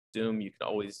Zoom, you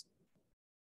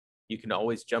can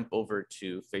always jump over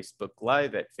to Facebook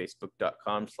Live at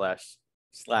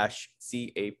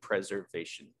facebook.com/CA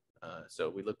Preservation. So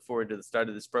we look forward to the start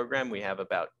of this program. We have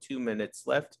about 2 minutes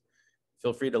left.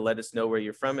 Feel free to let us know where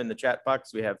you're from in the chat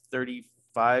box. We have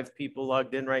 35 people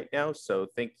logged in right now. So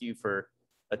thank you for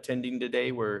attending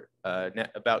today. We're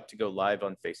about to go live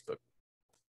on Facebook.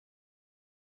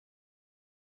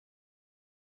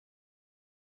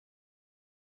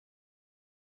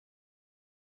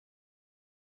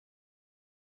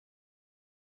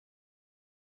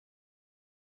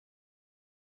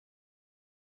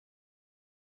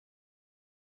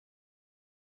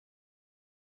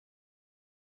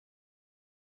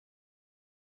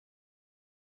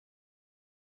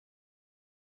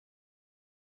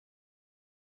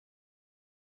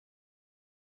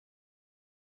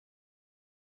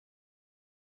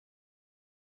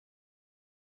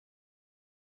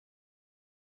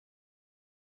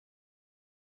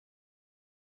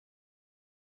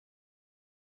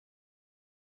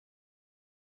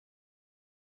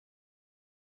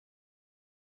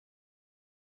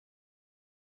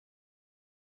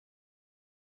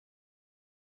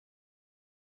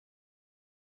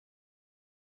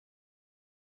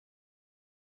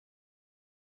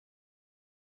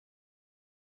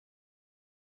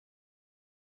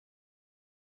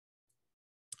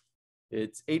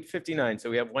 It's 8:59, so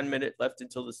we have 1 minute left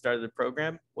until the start of the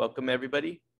program. Welcome,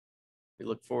 everybody. We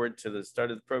look forward to the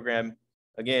start of the program.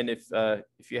 Again,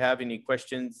 if you have any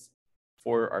questions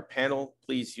for our panel,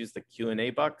 please use the Q&A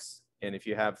box. And if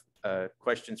you have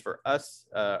questions for us,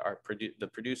 the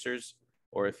producers,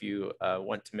 or if you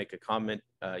want to make a comment,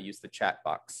 use the chat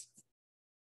box.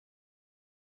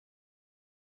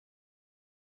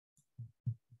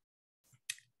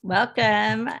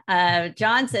 Welcome.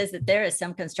 John says that there is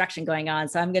some construction going on,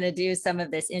 so I'm going to do some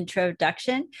of this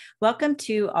introduction. Welcome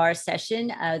to our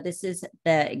session. This is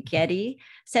the Getty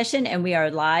session, and we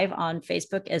are live on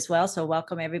Facebook as well. So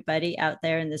welcome everybody out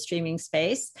there in the streaming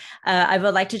space. I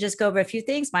would like to just go over a few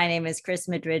things. My name is Chris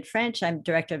Madrid French. I'm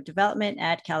Director of Development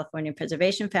at California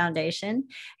Preservation Foundation.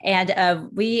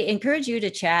 And we encourage you to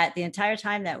chat the entire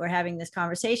time that we're having this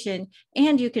conversation,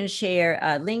 and you can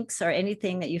share links or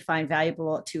anything that you find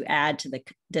valuable to add to the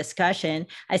discussion.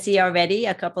 I see already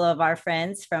a couple of our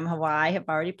friends from Hawaii have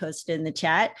already posted in the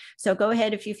chat. So go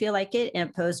ahead if you feel like it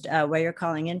and post where you're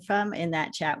calling in from in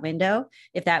that chat window.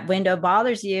 If that window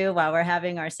bothers you while we're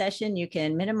having our session, you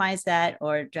can minimize that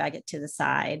or drag it to the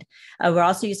side. We're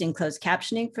also using closed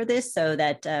captioning for this so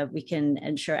that we can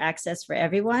ensure access for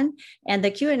everyone. And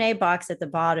the Q&A box at the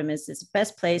bottom is the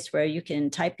best place where you can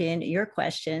type in your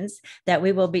questions that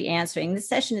we will be answering. This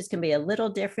session is going to be a little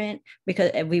different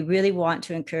because we really want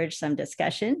to encourage some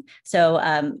discussion. So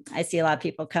I see a lot of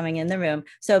people coming in the room.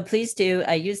 So please do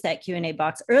use that Q&A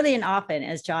box early and often,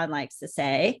 as John likes to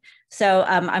say. So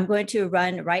I'm going to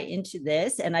run right into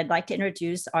this, and I'd like to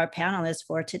introduce our panelists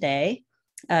for today.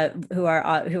 Who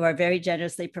are very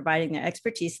generously providing their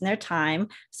expertise and their time.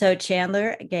 So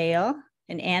Chandler, Gail,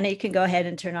 and Anna, you can go ahead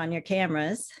and turn on your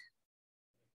cameras.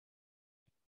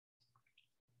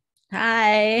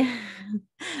 Hi,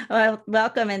 well,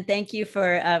 welcome and thank you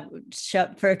for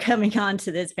coming on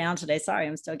to this panel today. Sorry,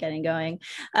 I'm still getting going.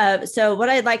 So what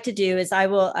I'd like to do is I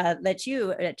will let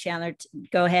you, Chandler,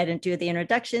 go ahead and do the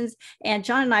introductions, and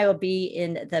John and I will be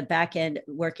in the back end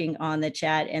working on the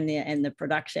chat and the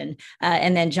production.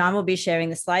 And then John will be sharing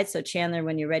the slides. So Chandler,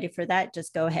 when you're ready for that,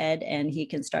 just go ahead and he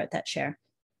can start that share.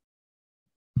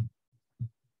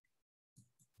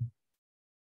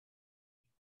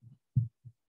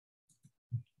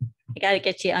 I got to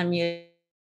get you unmuted.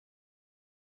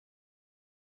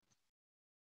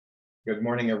 Good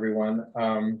morning, everyone.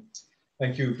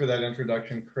 Thank you for that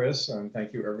introduction, Chris, and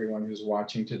thank you everyone who's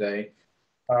watching today.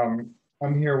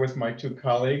 I'm here with my two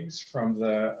colleagues from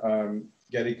the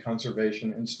Getty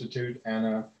Conservation Institute,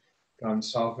 Anna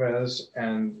Gonsalves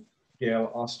and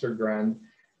Gail Ostergren,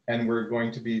 and we're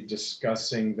going to be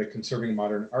discussing the Conserving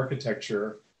Modern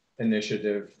Architecture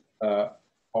initiative.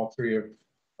 All three of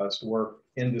us work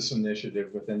in this initiative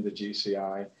within the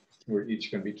GCI. We're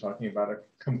each going to be talking about a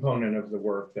component of the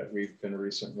work that we've been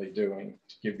recently doing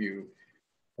to give you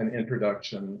an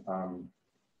introduction,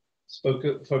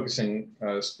 focusing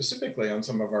specifically on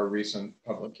some of our recent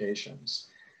publications.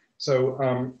 So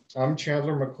I'm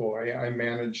Chandler McCoy. I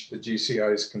manage the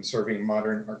GCI's Conserving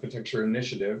Modern Architecture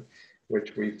Initiative,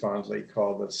 which we fondly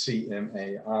call the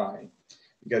CMAI.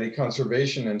 Getty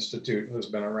Conservation Institute has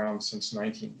been around since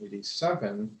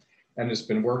 1987 and has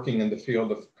been working in the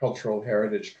field of cultural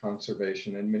heritage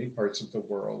conservation in many parts of the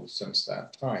world since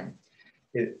that time.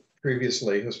 It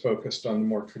previously has focused on the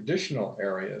more traditional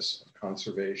areas of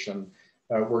conservation,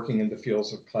 working in the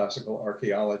fields of classical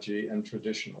archaeology and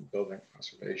traditional building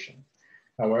conservation.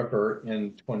 However,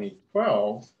 in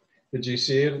 2012, the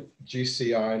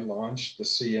GCI launched the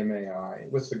CMAI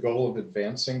with the goal of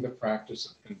advancing the practice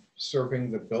of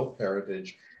conserving the built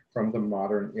heritage from the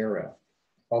modern era.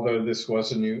 Although this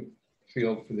was a new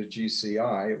field for the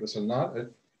GCI, it was not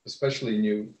an especially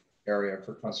new area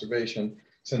for conservation,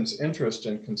 since interest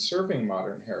in conserving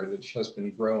modern heritage has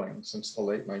been growing since the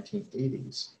late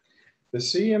 1980s. The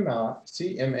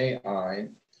CMAI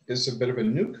is a bit of a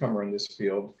newcomer in this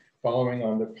field, following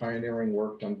on the pioneering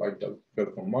work done by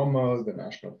Docomomo, the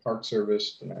National Park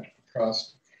Service, the National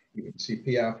Trust, even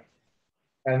CPF,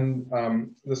 and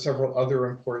the several other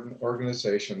important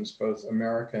organizations, both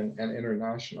American and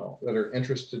international, that are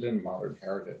interested in modern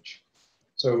heritage.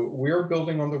 So we're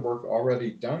building on the work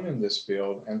already done in this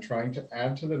field and trying to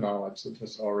add to the knowledge that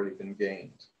has already been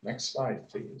gained. Next slide,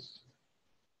 please.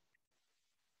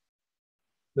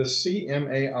 The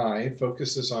CMAI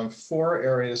focuses on 4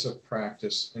 areas of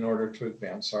practice in order to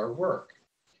advance our work.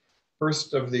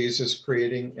 First of these is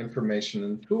creating information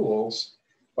and tools,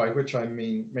 by which I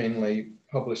mean mainly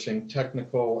publishing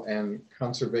technical and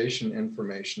conservation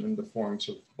information in the forms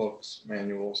of books,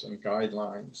 manuals, and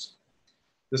guidelines.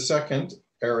 The second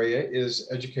area is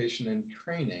education and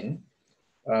training,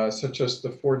 such as the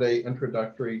 4-day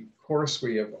introductory course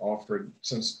we have offered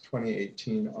since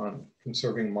 2018 on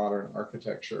conserving modern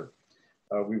architecture.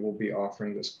 We will be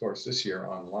offering this course this year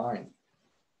online.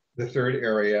 The third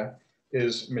area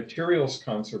is materials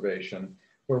conservation,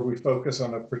 where we focus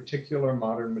on a particular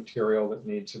modern material that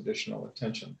needs additional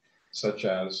attention, such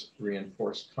as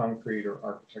reinforced concrete or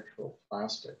architectural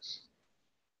plastics.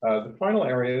 The final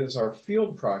area is our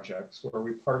field projects, where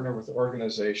we partner with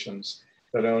organizations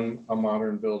that own a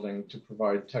modern building to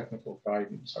provide technical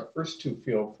guidance. Our first 2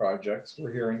 field projects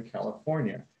were here in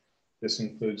California. This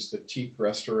includes the teak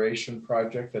restoration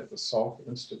project at the Salk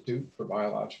Institute for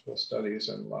Biological Studies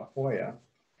in La Jolla,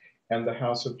 and the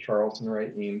House of Charles and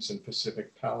Ray Eames in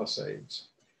Pacific Palisades.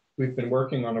 We've been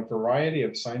working on a variety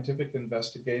of scientific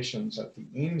investigations at the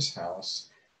Eames House,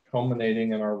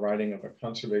 culminating in our writing of a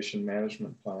conservation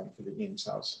management plan for the Eames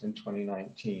House in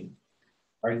 2019.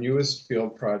 Our newest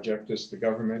field project is the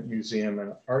Government Museum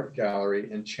and Art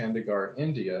Gallery in Chandigarh,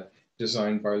 India,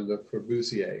 designed by Le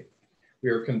Corbusier. We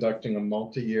are conducting a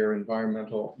multi-year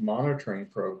environmental monitoring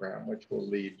program, which will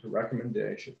lead to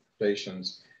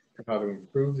recommendations for how to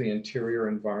improve the interior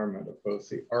environment of both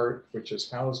the art, which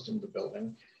is housed in the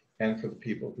building, and for the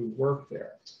people who work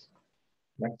there.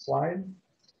 Next slide.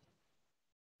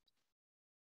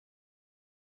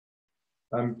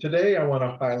 Today, I want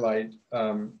to highlight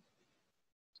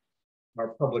our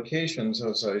publications,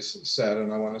 as I said,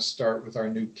 and I want to start with our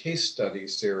new case study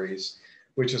series,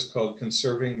 which is called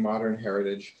Conserving Modern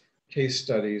Heritage, Case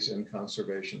Studies in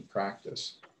Conservation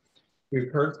Practice.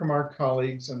 We've heard from our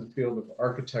colleagues in the field of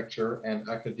architecture and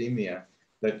academia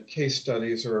that case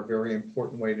studies are a very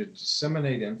important way to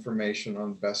disseminate information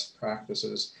on best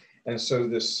practices, and so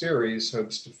this series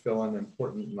hopes to fill an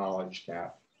important knowledge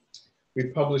gap. We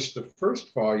published the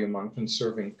first volume on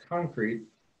conserving concrete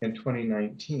in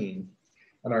 2019,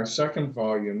 and our second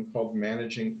volume, called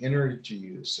Managing Energy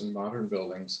Use in Modern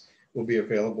Buildings, will be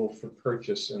available for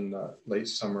purchase in the late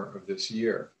summer of this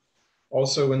year.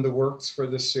 Also in the works for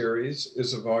this series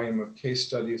is a volume of case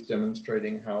studies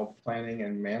demonstrating how planning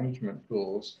and management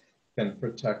tools can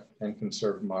protect and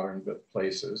conserve modern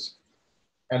places,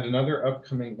 and another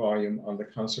upcoming volume on the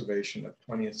conservation of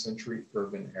 20th century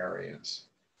urban areas.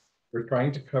 We're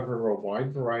trying to cover a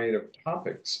wide variety of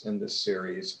topics in this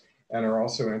series and are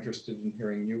also interested in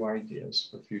hearing new ideas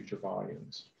for future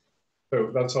volumes.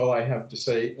 So that's all I have to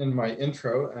say in my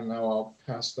intro, and now I'll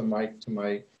pass the mic to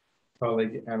my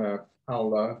colleague Anna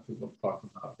Paula, who will talk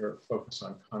about her focus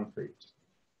on concrete.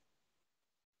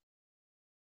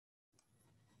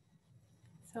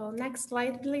 So next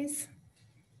slide, please.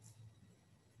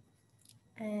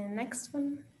 And next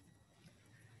one.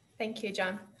 Thank you,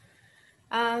 John.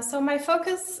 So my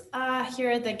focus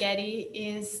here at the Getty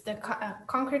is the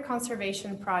Concrete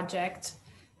Conservation Project,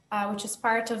 which is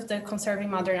part of the Conserving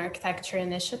Modern Architecture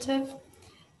initiative.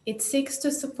 It seeks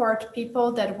to support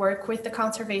people that work with the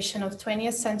conservation of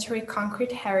 20th century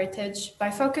concrete heritage by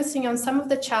focusing on some of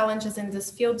the challenges in this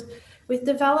field with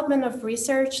development of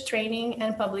research, training,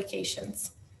 and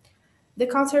publications. The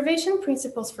Conservation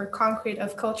Principles for Concrete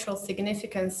of Cultural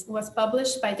Significance was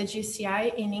published by the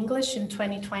GCI in English in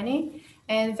 2020,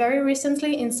 and very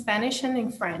recently in Spanish and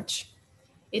in French.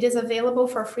 It is available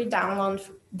for free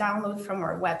download from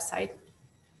our website.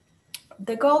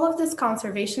 the goal of these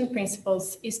conservation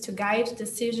principles is to guide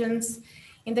decisions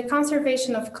in the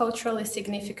conservation of culturally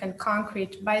significant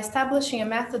concrete by establishing a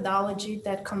methodology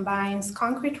that combines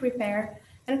concrete repair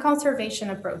and conservation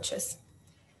approaches.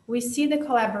 We see the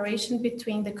collaboration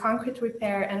between the concrete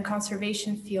repair and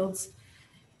conservation fields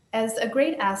as a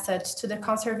great asset to the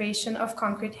conservation of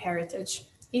concrete heritage.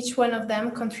 Each one of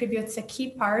them contributes a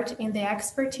key part in the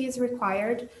expertise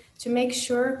required to make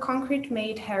sure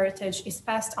concrete-made heritage is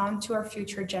passed on to our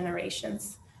future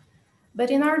generations. But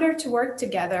in order to work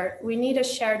together, we need a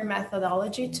shared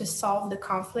methodology to solve the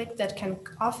conflict that can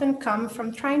often come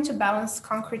from trying to balance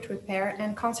concrete repair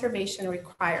and conservation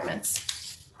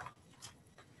requirements.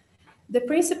 The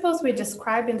principles we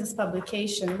describe in this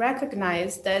publication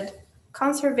recognize that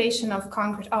conservation of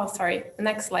concrete,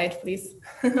 next slide, please.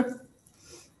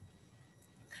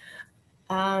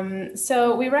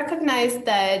 So we recognize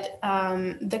that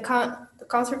the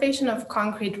conservation of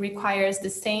concrete requires the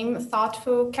same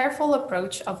thoughtful, careful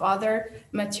approach of other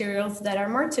materials that are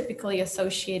more typically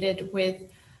associated with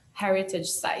heritage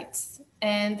sites.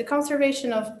 And the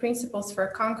conservation of principles for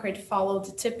concrete follow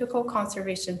the typical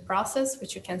conservation process,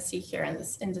 which you can see here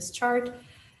in this chart,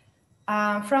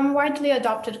 from widely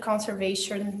adopted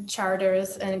conservation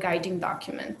charters and guiding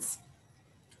documents.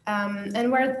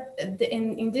 And where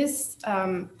in this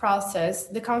process,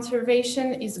 the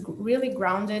conservation is really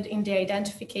grounded in the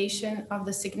identification of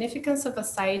the significance of a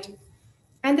site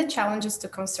and the challenges to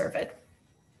conserve it.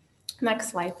 Next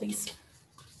slide, please.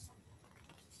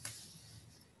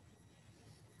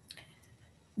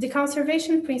 The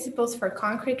conservation principles for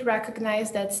concrete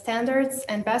recognize that standards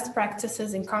and best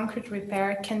practices in concrete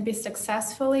repair can be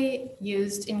successfully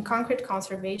used in concrete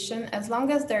conservation as long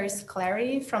as there is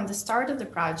clarity from the start of the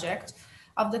project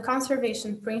of the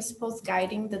conservation principles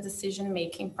guiding the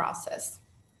decision-making process.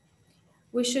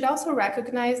 We should also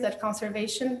recognize that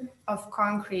conservation of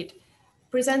concrete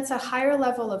presents a higher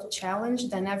level of challenge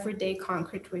than everyday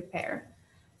concrete repair.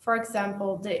 For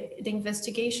example, the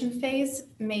investigation phase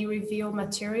may reveal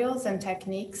materials and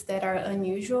techniques that are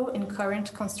unusual in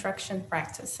current construction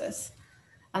practices.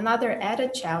 Another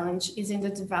added challenge is in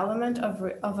the development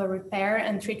of a repair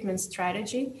and treatment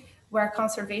strategy where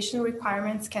conservation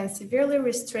requirements can severely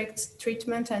restrict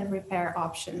treatment and repair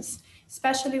options,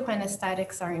 especially when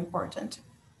aesthetics are important.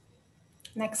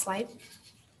 Next slide.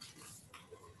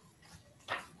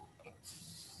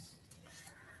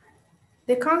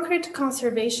 The concrete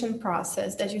conservation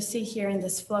process that you see here in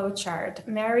this flow chart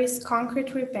marries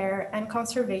concrete repair and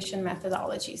conservation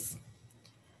methodologies.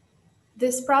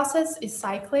 This process is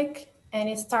cyclic and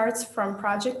it starts from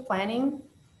project planning,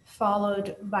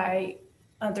 followed by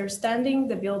understanding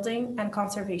the building and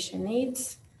conservation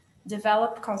needs,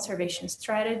 develop conservation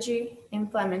strategy,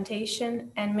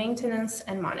 implementation, and maintenance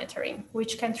and monitoring,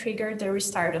 which can trigger the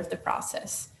restart of the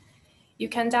process. You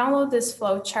can download this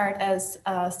flow chart as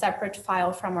a separate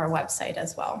file from our website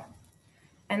as well.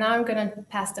 And now I'm going to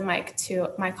pass the mic to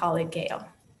my colleague, Gail.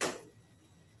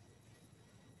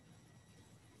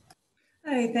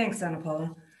 Hi, thanks, Ana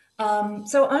Paula.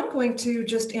 So I'm going to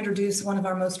just introduce one of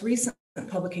our most recent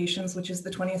publications, which is the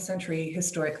 20th Century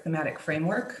Historic Thematic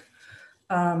Framework.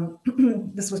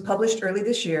 This was published early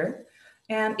this year,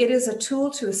 and it is a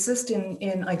tool to assist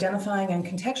in identifying and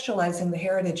contextualizing the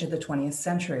heritage of the 20th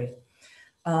century.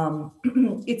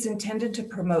 It's intended to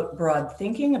promote broad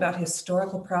thinking about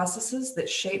historical processes that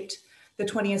shaped the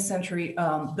 20th century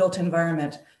built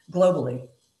environment globally.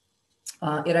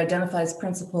 It identifies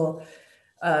principal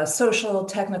social,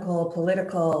 technical,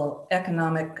 political,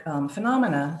 economic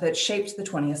phenomena that shaped the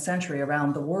 20th century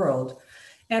around the world.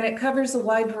 And it covers a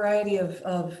wide variety of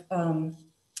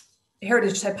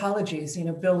heritage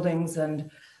typologies, buildings and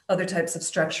other types of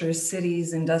structures,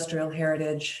 cities, industrial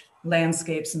heritage,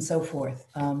 landscapes, and so forth.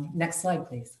 Next slide,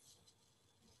 please.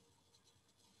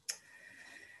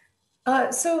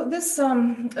 So this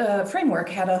framework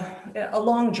had a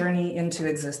long journey into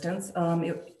existence.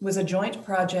 It was a joint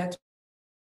project with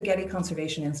the Getty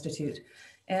Conservation Institute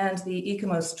and the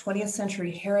ICOMOS 20th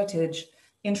Century Heritage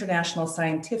International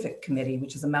Scientific Committee,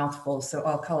 which is a mouthful, so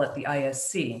I'll call it the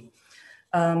ISC.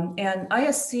 And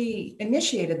ISC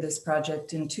initiated this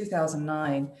project in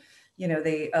 2009.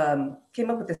 They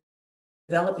came up with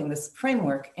developing this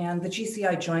framework, and the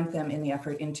GCI joined them in the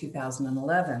effort in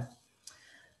 2011.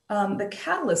 The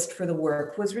catalyst for the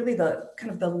work was really the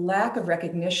lack of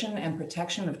recognition and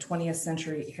protection of 20th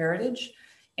century heritage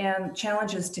and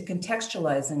challenges to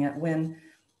contextualizing it when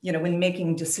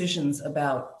making decisions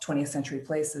about 20th century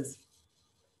places.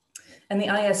 And the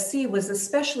ISC was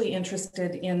especially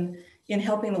interested in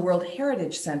helping the World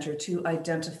Heritage Center to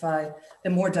identify a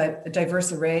more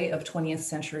diverse array of 20th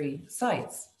century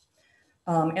sites.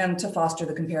 and to foster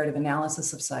the comparative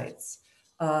analysis of sites.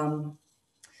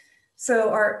 So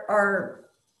our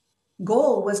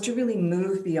goal was to really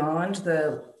move beyond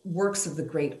the works of the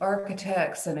great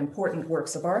architects and important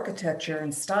works of architecture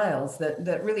and styles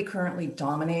that really currently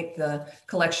dominate the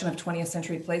collection of 20th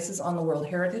century places on the World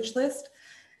Heritage List,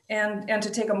 and to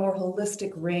take a more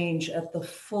holistic range at the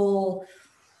full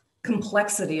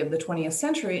complexity of the 20th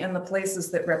century and the places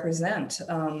that represent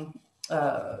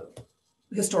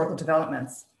historical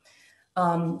developments.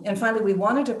 And finally, we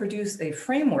wanted to produce a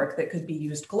framework that could be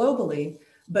used globally,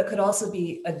 but could also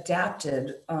be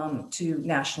adapted to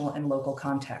national and local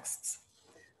contexts.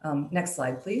 Next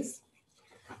slide, please.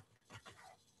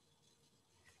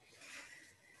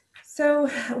 So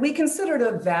we considered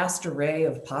a vast array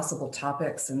of possible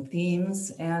topics and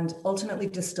themes and ultimately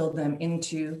distilled them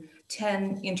into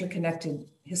 10 interconnected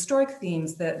historic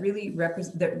themes that really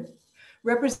represent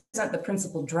the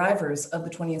principal drivers of the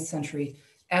 20th century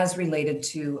as related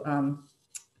to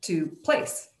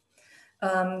place.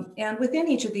 And within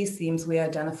each of these themes, we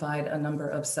identified a number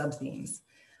of sub-themes.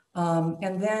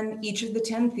 And then each of the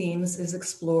 10 themes is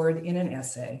explored in an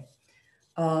essay.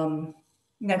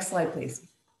 Next slide, please.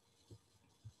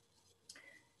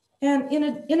 And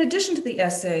in addition to the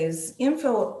essays,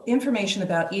 information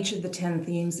about each of the 10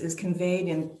 themes is conveyed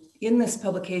in this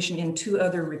publication in 2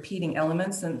 other repeating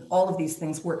elements, and all of these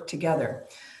things work together.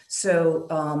 So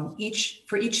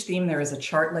for each theme, there is a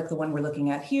chart like the one we're looking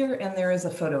at here, and there is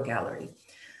a photo gallery.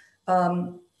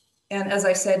 And as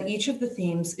I said, each of the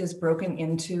themes is broken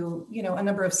into a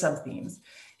number of sub-themes.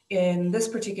 In this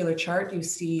particular chart, you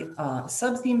see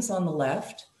sub-themes on the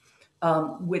left,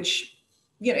 which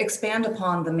expand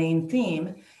upon the main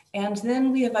theme. And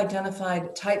then we have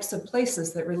identified types of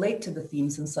places that relate to the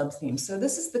themes and sub-themes. So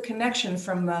this is the connection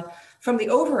from the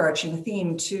overarching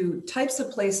theme to types of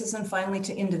places and finally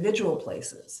to individual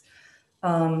places.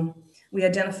 We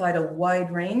identified a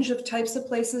wide range of types of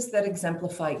places that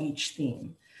exemplify each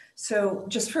theme. So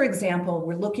just for example,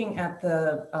 we're looking at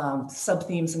the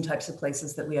sub-themes and types of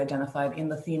places that we identified in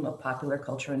the theme of popular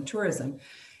culture and tourism.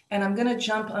 And I'm going to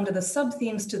jump under the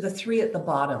sub-themes to the 3 at the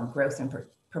bottom: growth and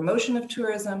promotion of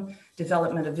tourism,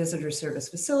 development of visitor service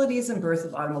facilities, and birth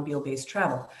of automobile-based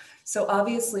travel. So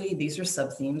obviously, these are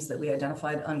sub-themes that we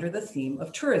identified under the theme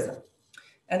of tourism.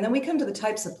 And then we come to the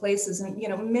types of places, and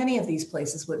many of these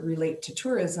places would relate to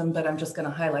tourism, but I'm just going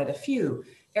to highlight a few: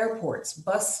 airports,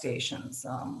 bus stations,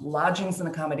 lodgings and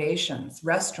accommodations,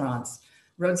 restaurants,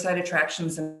 roadside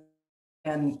attractions,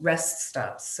 and rest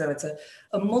stops. So it's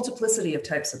a multiplicity of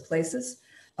types of places.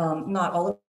 Not all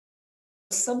of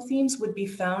the sub-themes would be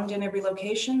found in every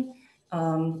location,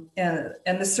 and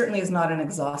this certainly is not an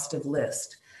exhaustive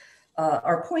list.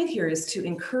 Our point here is to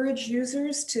encourage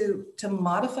users to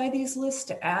modify these lists,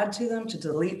 to add to them,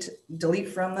 to delete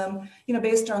from them,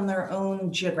 based on their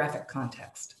own geographic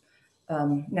context.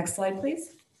 Next slide,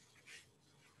 please.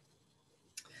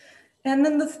 And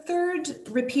then the third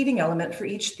repeating element for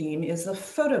each theme is the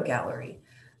photo gallery.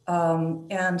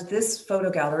 And this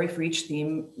photo gallery for each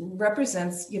theme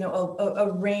represents,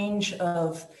 a range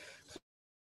of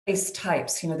place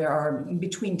types. There are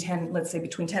between 10, let's say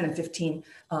between 10 and 15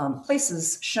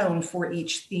 places shown for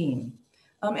each theme.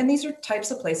 And these are types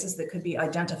of places that could be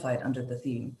identified under the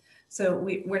theme. So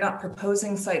we're not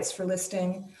proposing sites for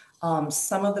listing.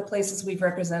 Some of the places we've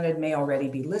represented may already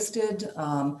be listed.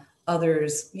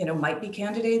 Others, might be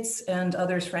candidates, and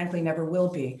others, frankly, never will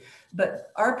be.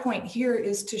 But our point here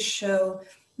is to show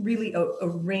really a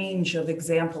range of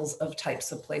examples of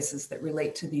types of places that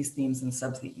relate to these themes and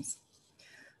sub-themes.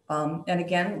 And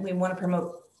again, we want to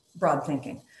promote broad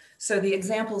thinking. So the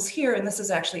examples here, and this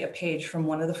is actually a page from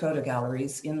one of the photo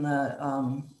galleries in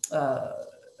the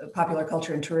popular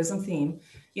culture and tourism theme.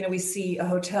 We see a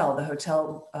hotel,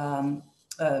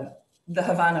 the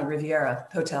Havana Riviera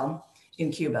Hotel in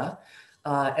Cuba.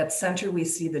 At center, we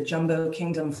see the Jumbo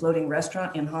Kingdom floating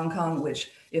restaurant in Hong Kong,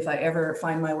 which if I ever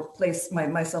find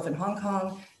myself in Hong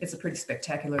Kong, it's a pretty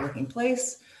spectacular looking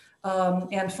place.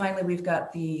 And finally, we've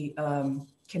got the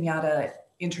Kenyatta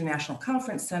International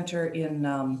Conference Center in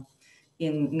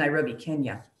Nairobi,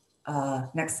 Kenya.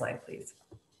 Next slide, please.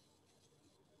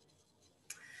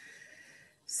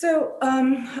 So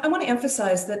I want to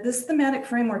emphasize that this thematic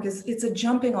framework it's a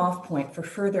jumping off point for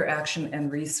further action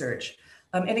and research.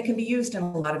 And it can be used in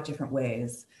a lot of different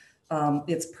ways.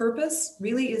 Its purpose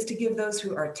really is to give those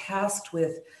who are tasked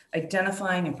with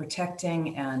identifying and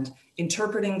protecting and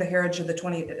interpreting the heritage of the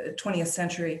 20th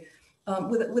century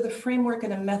with a framework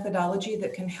and a methodology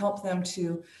that can help them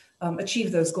to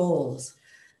achieve those goals.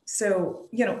 So,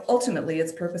 ultimately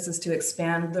its purpose is to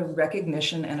expand the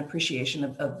recognition and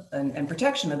appreciation and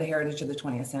protection of the heritage of the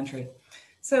 20th century.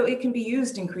 So it can be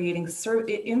used in creating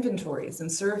inventories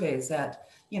and surveys at,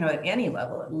 at any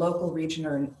level, at local,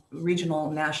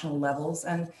 regional, national levels,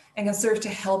 and can serve to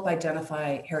help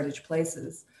identify heritage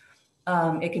places.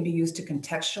 It can be used to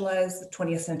contextualize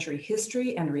 20th century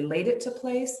history and relate it to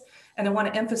place. And I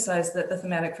want to emphasize that the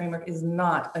thematic framework is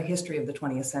not a history of the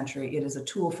 20th century. It is a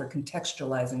tool for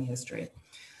contextualizing history.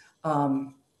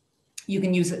 You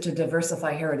can use it to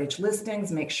diversify heritage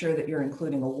listings, make sure that you're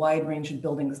including a wide range of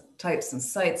building types and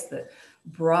sites that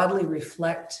broadly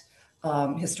reflect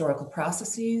historical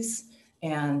processes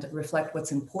and reflect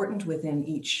what's important within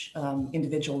each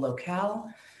individual locale.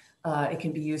 It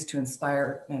can be used to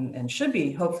inspire, and should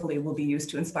be, hopefully will be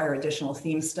used to inspire additional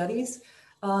theme studies.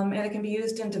 And it can be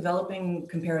used in developing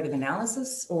comparative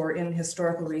analysis or in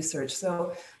historical research.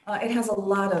 So it has a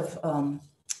lot of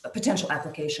potential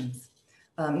applications.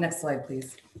 Next slide,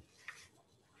 please.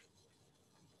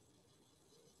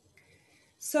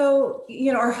 So,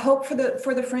 our hope for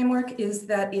the framework is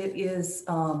that it is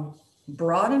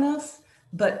broad enough,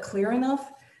 but clear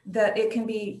enough that it can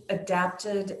be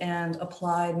adapted and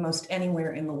applied most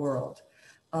anywhere in the world.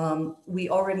 We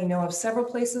already know of several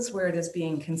places where it is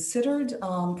being considered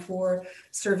for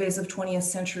surveys of 20th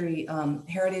century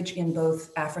heritage in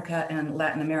both Africa and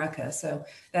Latin America. So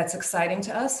that's exciting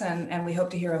to us, and we hope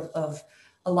to hear of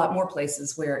a lot more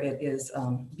places where it is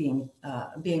being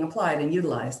applied and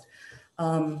utilized.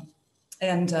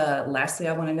 Lastly,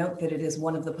 I want to note that it is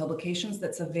one of the publications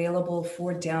that's available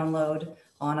for download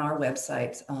on our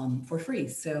website for free.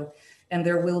 So, and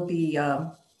there will be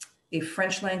a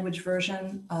French language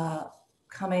version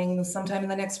coming sometime in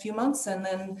the next few months, and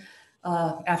then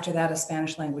after that, a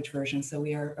Spanish language version. So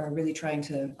we are really trying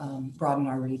to broaden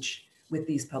our reach with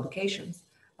these publications.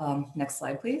 Next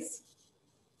slide, please.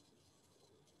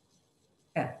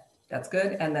 Yeah, that's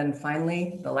good. And then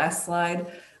finally, the last slide.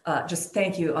 Just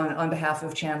thank you on behalf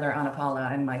of Chandler,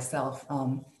 Annapala, and myself.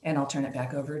 And I'll turn it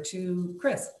back over to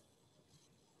Chris.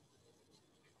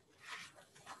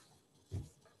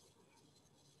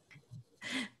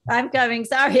 I'm coming.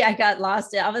 Sorry, I got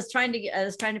lost. I was trying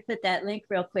to put that link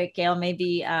real quick, Gail.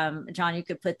 Maybe John, you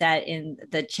could put that in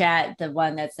the chat, the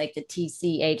one that's like the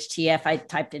TCHTF. I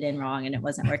typed it in wrong and it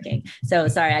wasn't working. So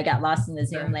sorry, I got lost in the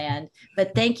Zoom land.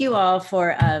 But thank you all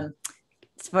for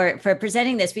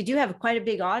presenting this. We do have quite a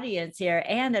big audience here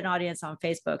and an audience on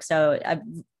Facebook. So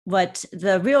what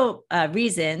the real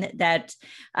reason that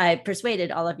I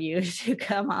persuaded all of you to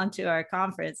come onto our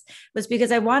conference was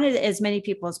because I wanted as many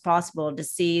people as possible to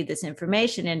see this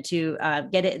information and to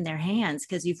get it in their hands,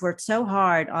 because you've worked so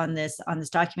hard on this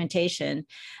documentation.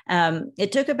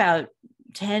 It took about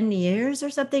 10 years or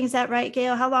something. Is that right,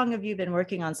 Gail? How long have you been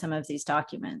working on some of these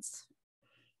documents?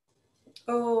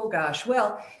 Oh gosh,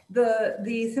 well,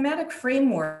 the thematic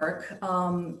framework,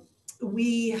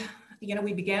 we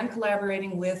began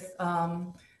collaborating with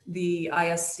the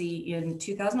ISC in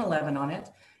 2011 on it.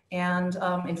 And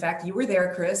in fact, you were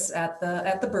there, Chris, at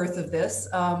the birth of this.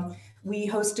 We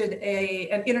hosted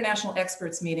an international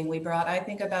experts meeting. We brought, I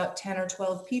think, about 10 or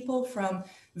 12 people from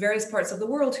various parts of the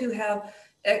world who have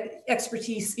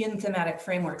expertise in thematic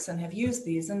frameworks and have used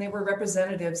these. And they were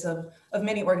representatives of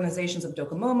many organizations, of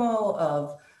Docomomo,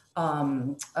 of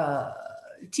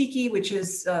Tiki, which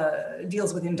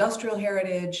deals with industrial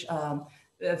heritage,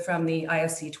 from the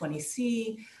ISC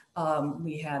 20C.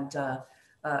 We had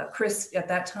Chris at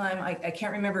that time. I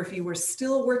can't remember if you were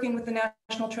still working with the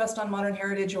National Trust on Modern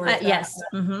Heritage or yes.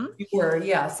 You were,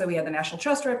 yeah. So we had the National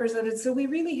Trust represented. So we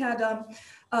really had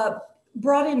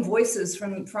brought in voices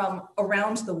from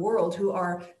around the world who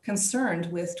are concerned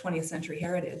with 20th century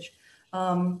heritage.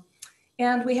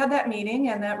 And we had that meeting,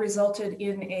 and that resulted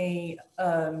in a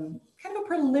kind of a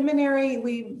preliminary,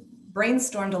 we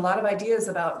brainstormed a lot of ideas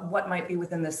about what might be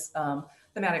within this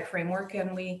thematic framework,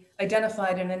 and we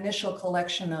identified an initial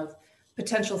collection of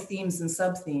potential themes and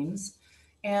sub-themes.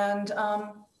 And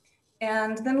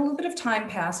then a little bit of time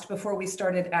passed before we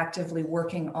started actively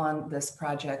working on this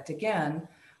project again.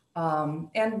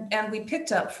 And we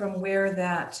picked up from where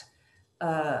that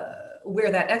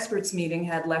experts meeting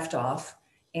had left off,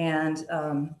 and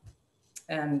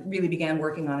really began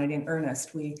working on it in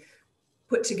earnest. We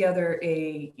put together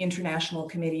a international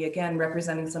committee, again,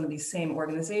 representing some of these same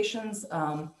organizations.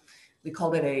 We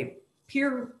called it a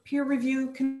peer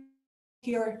review,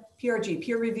 PRG,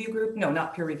 peer review group. No,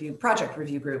 not peer review, project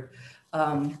review group,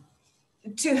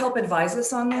 to help advise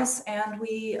us on this. And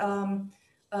we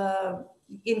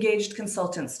engaged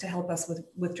consultants to help us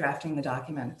with drafting the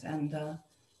document, and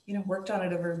worked on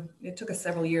it it took us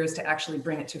several years to actually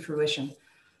bring it to fruition.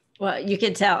 Well, you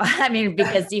can tell. I mean,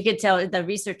 because you can tell the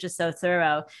research is so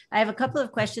thorough. I have a couple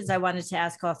of questions I wanted to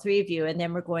ask all three of you, and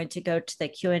then we're going to go to the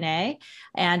Q&A.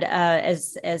 And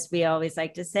as we always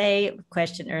like to say,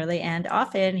 question early and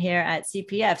often here at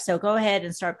CPF. So go ahead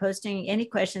and start posting any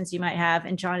questions you might have.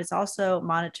 And John is also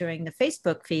monitoring the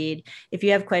Facebook feed. If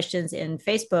you have questions in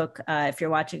Facebook, if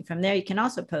you're watching from there, you can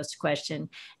also post a question.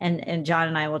 And John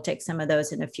and I will take some of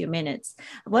those in a few minutes.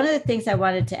 One of the things I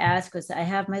wanted to ask was, I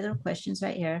have my little questions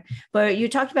right here. But you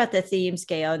talked about the theme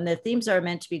scale, and the themes are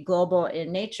meant to be global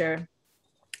in nature.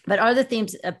 But are the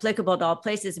themes applicable to all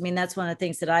places? I mean, that's one of the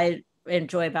things that I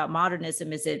enjoy about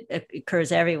modernism, is it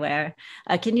occurs everywhere.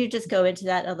 Can you just go into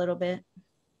that a little bit?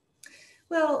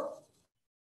 Well,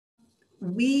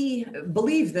 we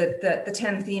believe that the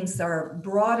 10 themes are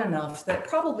broad enough that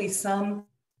probably some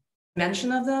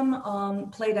mention of them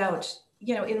played out,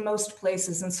 in most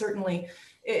places, and certainly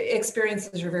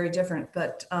experiences are very different.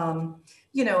 But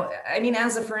I mean,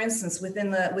 for instance,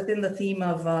 within the theme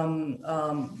of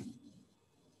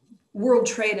world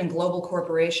trade and global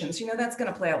corporations, that's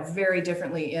going to play out very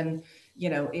differently in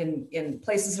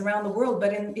places around the world.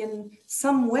 But in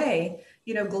some way,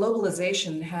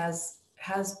 globalization has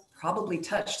probably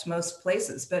touched most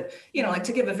places. But like,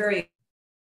 to give a very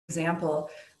example,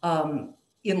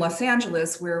 in Los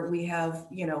Angeles, where we have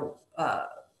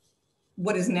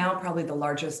what is now probably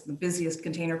the busiest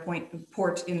container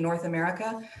port in North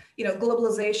America,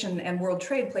 globalization and world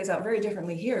trade plays out very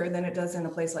differently here than it does in a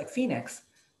place like Phoenix,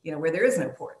 where there is no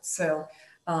port. So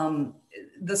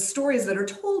the stories that are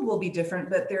told will be different,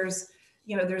 but there's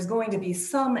going to be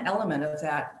some element of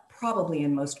that probably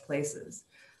in most places.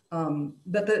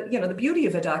 But the beauty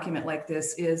of a document like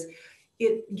this is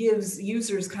it gives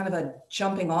users kind of a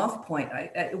jumping off point.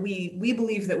 We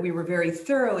believe that we were very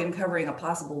thorough in covering a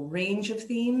possible range of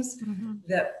themes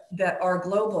that are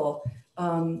global,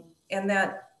 and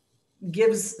that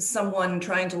gives someone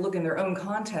trying to look in their own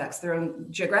context, their own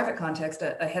geographic context,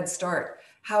 a head start.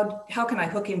 How can I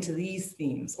hook into these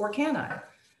themes, or can I?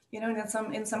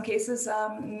 And in some cases,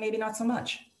 maybe not so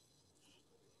much.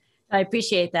 I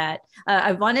appreciate that.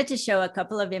 I wanted to show a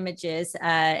couple of images,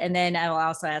 and then I will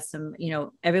also ask some,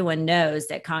 everyone knows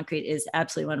that concrete is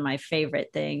absolutely one of my favorite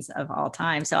things of all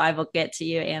time. So I will get to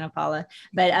you, Anna Paula.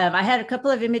 But I had a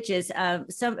couple of images.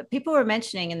 Some people were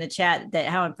mentioning in the chat that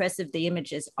how impressive the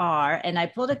images are. And I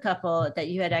pulled a couple that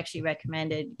you had actually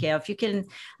recommended, Gail. If you can,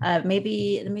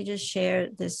 maybe let me just share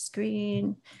the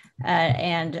screen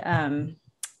and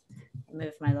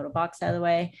move my little box out of the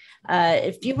way.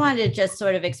 If you want to just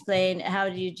sort of explain, how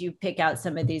did you pick out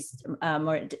some of these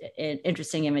more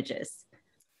interesting images?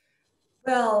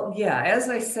 Well, yeah, as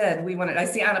I said, I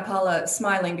see Anna Paula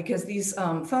smiling because these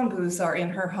phone booths are in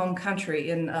her home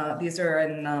country. These are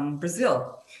in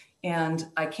Brazil. And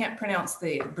I can't pronounce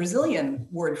the Brazilian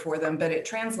word for them, but it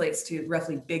translates to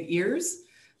roughly big ears.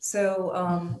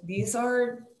 So these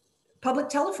are public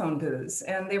telephone booths,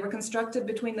 and they were constructed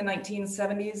between the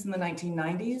 1970s and the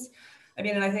 1990s. I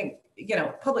mean, and I think,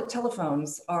 public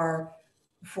telephones are,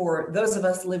 for those of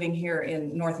us living here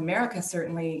in North America,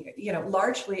 certainly,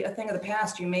 largely a thing of the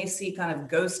past. You may see kind of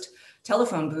ghost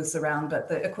telephone booths around, but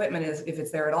the equipment is, if it's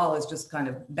there at all, is just kind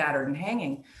of battered and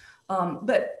hanging.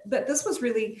 But this was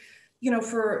really,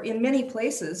 in many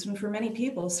places and for many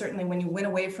people, certainly when you went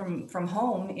away from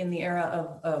home in the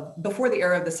era before the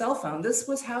era of the cell phone, this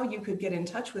was how you could get in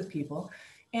touch with people.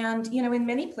 And, in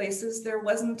many places, there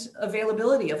wasn't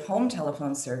availability of home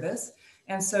telephone service.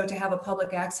 And so to have a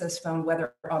public access phone,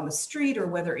 whether on the street or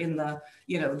whether in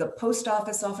the post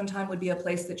office, oftentimes would be a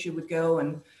place that you would go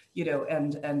and,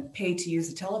 and pay to use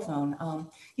a telephone.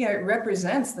 It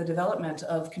represents the development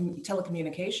of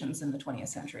telecommunications in the 20th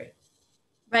century.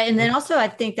 Right. And then also, I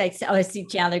think I see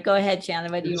Chandler. Go ahead,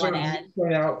 Chandler. What do you want to add?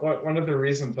 Point out one of the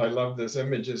reasons I love this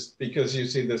image is because you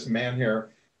see this man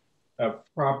here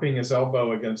propping his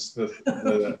elbow against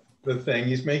the thing.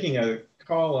 He's making a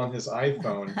call on his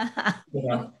iPhone.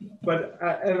 But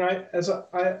as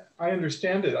I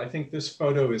understand it, I think this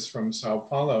photo is from Sao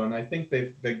Paulo, and I think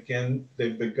they've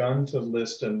begun to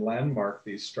list and landmark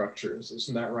these structures.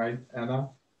 Isn't that right, Anna?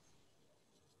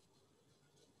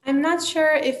 I'm not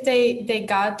sure if they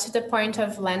got to the point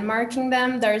of landmarking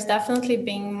them. There's definitely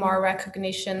been more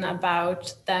recognition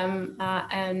about them.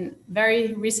 And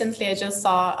very recently, I just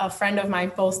saw a friend of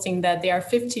mine posting that they are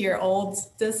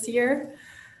 50-year-olds this year.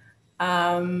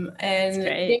 And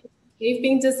they've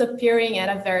been disappearing at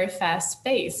a very fast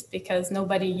pace because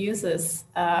nobody uses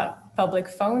public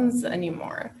phones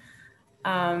anymore.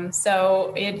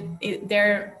 So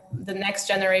the next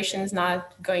generation is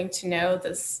not going to know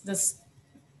this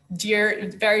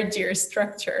very dear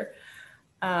structure.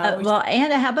 Well,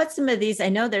 Anna, how about some of these? I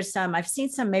know there's some, I've seen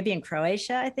some maybe in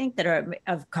Croatia, I think, that are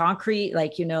of concrete,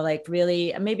 like, you know, like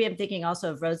really, maybe I'm thinking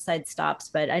also of roadside stops,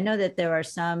 but I know that there are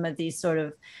some of these sort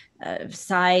of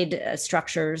side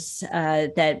structures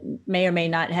that may or may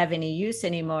not have any use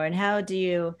anymore. And how do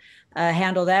you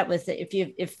handle that with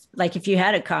if you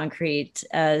had a concrete,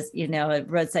 you know, a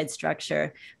roadside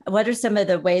structure? What are some of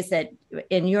the ways that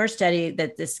in your study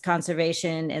that this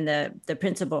conservation and the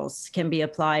principles can be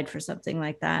applied for something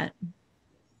like that?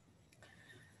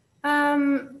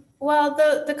 Well,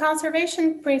 the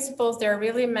conservation principles, they're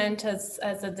really meant as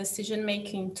a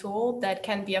decision-making tool that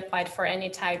can be applied for any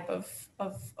type of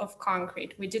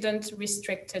concrete. We didn't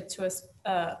restrict it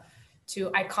to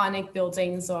iconic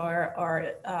buildings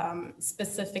or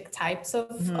specific types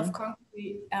of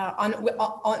concrete.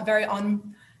 Very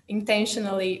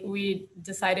unintentionally, we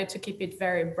decided to keep it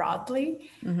very broadly.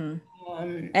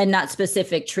 And not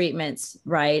specific treatments,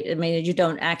 right? I mean, you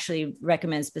don't actually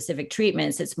recommend specific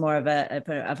treatments. It's more of a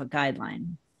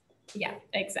guideline. Yeah,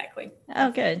 exactly.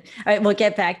 Oh, good. All right, we'll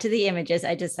get back to the images.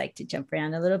 I just like to jump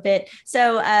around a little bit.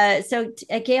 So,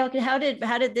 Gail, how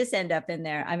did this end up in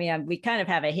there? I mean, we kind of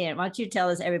have a hint. Why don't you tell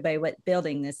us, everybody, what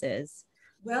building this is?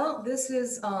 Well, this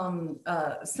is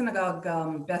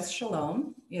Synagogue Beth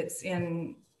Shalom. It's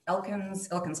in Elkins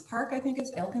Park, I think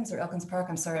it's Elkins or Elkins Park.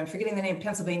 I'm sorry, I'm forgetting the name.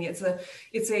 Pennsylvania.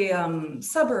 It's a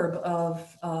suburb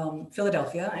of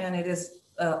Philadelphia, and it is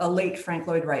a late Frank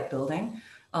Lloyd Wright building,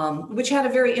 which had a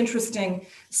very interesting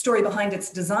story behind its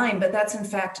design. But that's in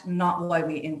fact not why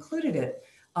we included it.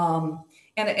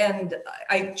 And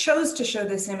I chose to show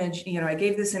this image. You know, I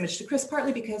gave this image to Chris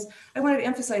partly because I wanted to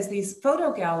emphasize these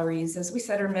photo galleries, as we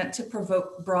said, are meant to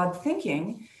provoke broad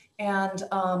thinking, and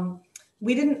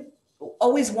we didn't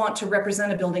always want to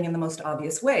represent a building in the most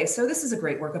obvious way. So this is a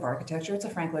great work of architecture. It's a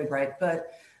Frank Lloyd Wright,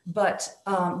 but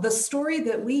the story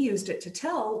that we used it to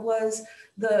tell was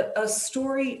a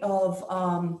story of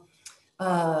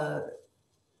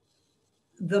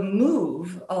the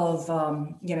move of,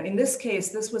 you know, in this case,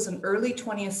 this was an early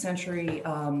 20th century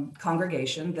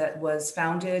congregation that was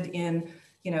founded in,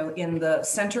 you know, in the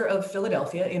center of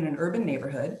Philadelphia in an urban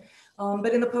neighborhood.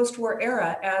 But in the post-war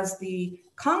era, as the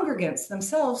congregants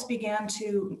themselves began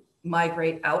to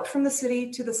migrate out from the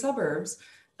city to the suburbs,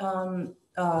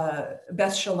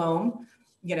 Beth Shalom,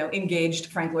 you know, engaged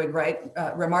Frank Lloyd Wright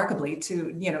remarkably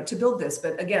to, you know, to build this.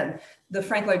 But again, the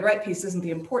Frank Lloyd Wright piece isn't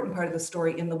the important part of the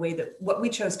story in the way that what we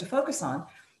chose to focus on.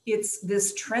 It's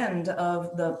this trend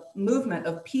of the movement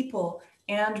of people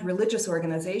and religious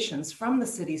organizations from the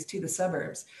cities to the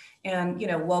suburbs. And, you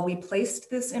know, while we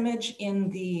placed this image in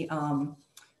the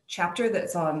chapter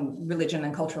that's on religion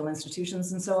and cultural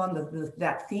institutions and so on,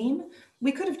 that theme,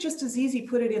 we could have just as easy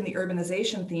put it in the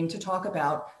urbanization theme to talk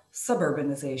about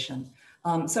suburbanization.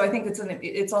 So I think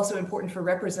it's also important for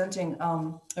representing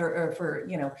or for,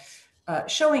 you know,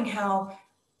 showing how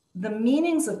the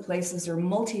meanings of places are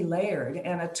multi-layered,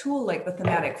 and a tool like the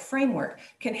thematic framework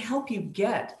can help you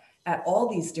get at all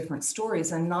these different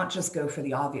stories and not just go for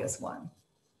the obvious one.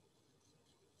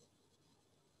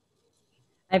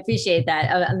 I appreciate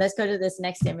that. Let's go to this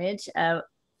next image.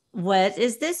 What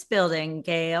is this building,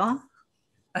 Gail?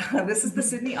 This is the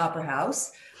Sydney Opera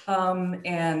House,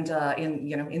 and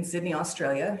in Sydney,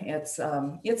 Australia. It's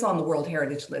on the World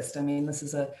Heritage List. I mean, this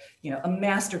is a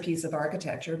masterpiece of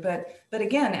architecture. But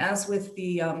again, as with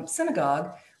the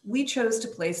synagogue, we chose to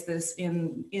place this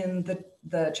in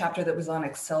the chapter that was on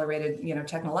accelerated, you know,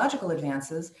 technological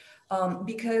advances,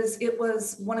 because it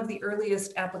was one of the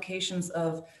earliest applications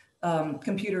of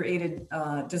computer-aided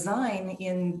design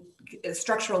in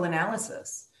structural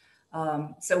analysis.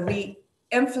 So we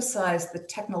emphasize the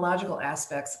technological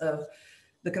aspects of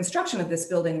the construction of this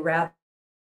building rather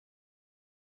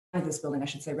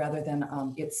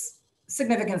than its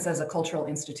significance as a cultural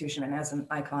institution and as an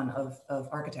icon of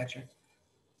architecture.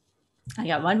 I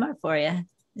got one more for you.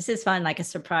 This is fun, like a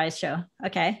surprise show.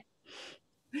 Okay.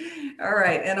 All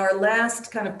right, and our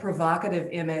last kind of provocative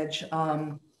image,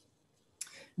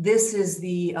 this is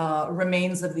the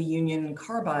remains of the Union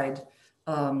Carbide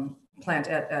plant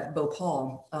at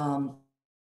Bhopal.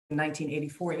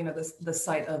 1984, you know, the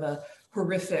site of a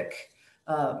horrific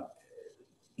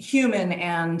human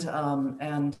and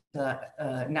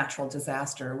natural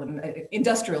disaster, an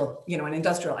industrial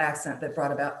accident that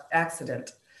brought about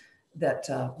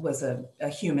that was a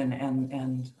human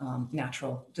and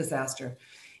natural disaster.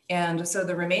 And so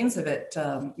the remains of it,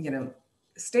 you know,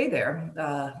 stay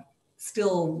there,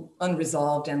 still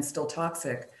unresolved and still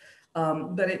toxic.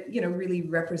 But it, you know, really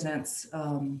represents,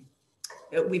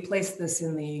 we placed this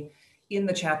in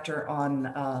the chapter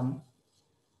on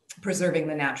preserving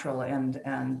the natural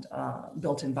and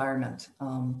built environment.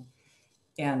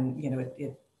 And, you know,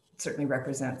 it certainly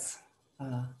represents,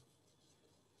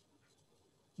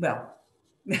 well,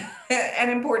 an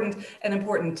important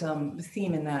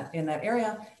theme in that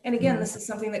area. And again, this is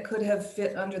something that could have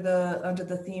fit under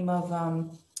the theme of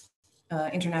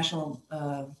international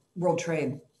world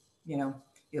trade. You know,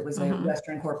 it was a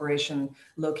Western corporation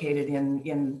located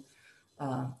in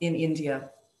India.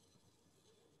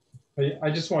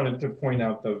 I just wanted to point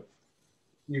out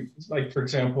like, for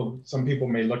example, some people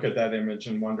may look at that image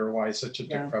and wonder why such a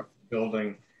decrepit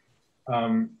building.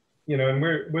 You know, and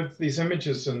we're with these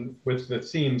images and with the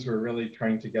themes, we're really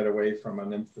trying to get away from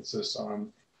an emphasis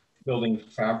on building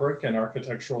fabric and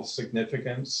architectural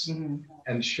significance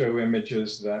and show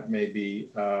images that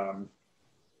maybe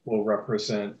will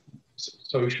represent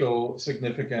social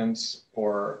significance,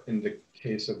 or in the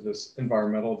case of this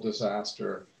environmental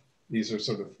disaster, these are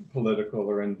sort of political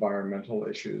or environmental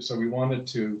issues. So we wanted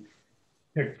to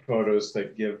pick photos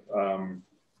that give,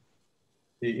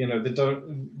 you know,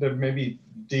 that maybe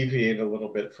deviate a little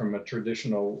bit from a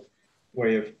traditional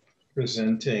way of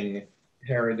presenting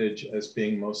heritage as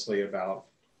being mostly about,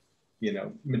 you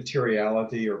know,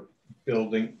 materiality or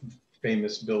building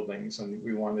famous buildings. And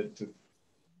we wanted to,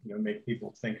 you know, make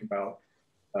people think about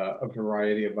a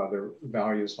variety of other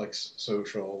values like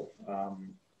social,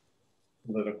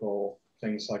 political,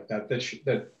 things like that, that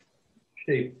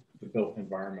shape the built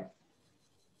environment.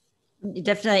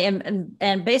 Definitely.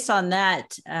 And based on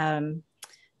that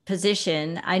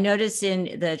position, I noticed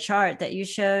in the chart that you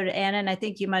showed, Anna, and I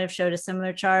think you might have showed a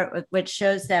similar chart, which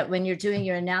shows that when you're doing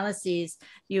your analyses,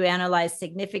 you analyze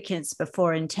significance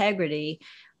before integrity,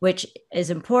 which is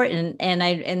important.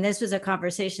 And this was a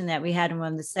conversation that we had in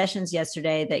one of the sessions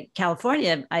yesterday, that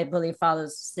California, I believe,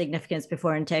 follows significance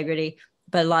before integrity,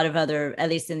 but a lot of other, at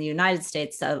least in the United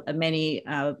States, many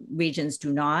regions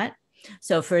do not.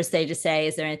 So first they just say,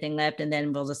 is there anything left? And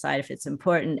then we'll decide if it's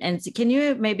important. And so can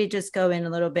you maybe just go in a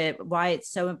little bit why it's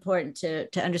so important to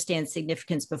understand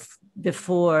significance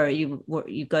before you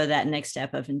go to that next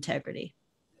step of integrity?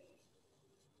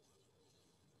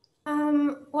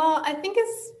 Well, I think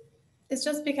it's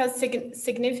just because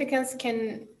significance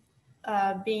can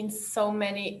be in so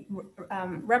many,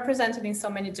 represented in so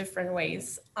many different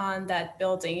ways on that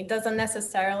building. It doesn't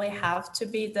necessarily have to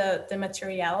be the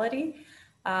materiality.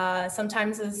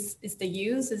 Sometimes it's the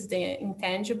use, is the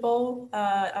intangible,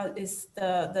 is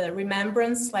the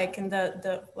remembrance, like in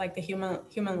the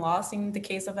human loss in the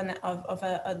case of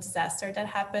a disaster that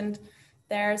happened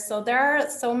there. So there are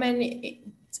so many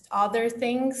other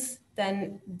things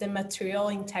than the material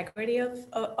integrity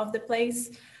of the place,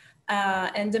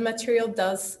 and the material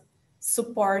does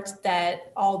support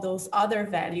that, all those other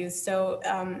values. So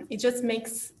it just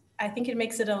makes, I think it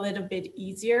makes it a little bit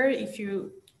easier if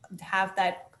you have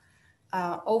that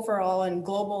overall and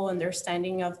global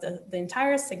understanding of the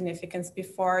entire significance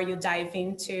before you dive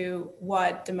into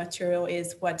what the material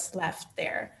is, what's left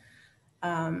there,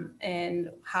 and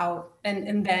how,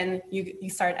 and then you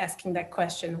start asking that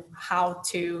question, how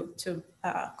to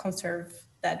conserve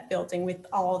that building with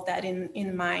all of that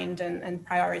in mind, and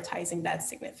prioritizing that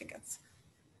significance.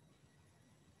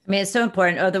 I mean, it's so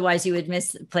important. Otherwise, you would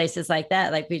miss places like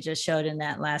that. Like we just showed in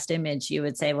that last image, you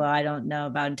would say, well, I don't know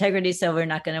about integrity, so we're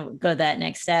not going to go that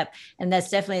next step. And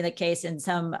that's definitely the case in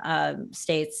some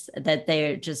states, that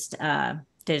they're just,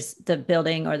 there's the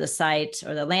building or the site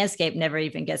or the landscape never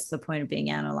even gets to the point of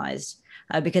being analyzed.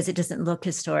 Because it doesn't look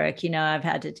historic. You know, I've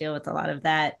had to deal with a lot of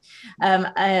that.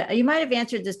 You might have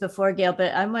answered this before, Gail,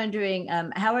 but I'm wondering,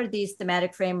 how are these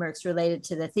thematic frameworks related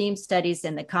to the theme studies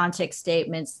and the context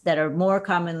statements that are more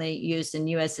commonly used in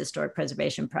U.S. historic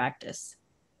preservation practice?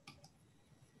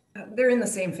 They're in the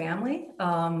same family.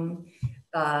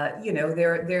 You know,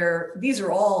 these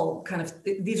are all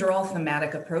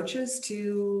thematic approaches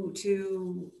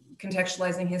to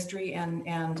contextualizing history and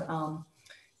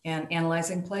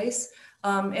analyzing place.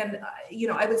 And you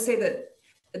know, I would say that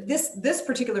this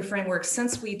particular framework,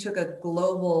 since we took a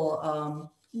global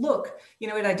look, you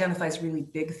know, it identifies really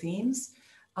big themes,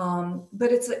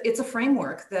 but it's a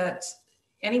framework that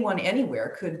anyone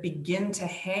anywhere could begin to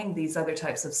hang these other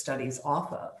types of studies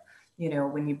off of. You know,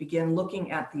 when you begin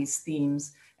looking at these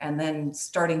themes and then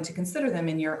starting to consider them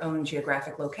in your own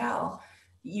geographic locale,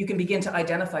 you can begin to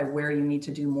identify where you need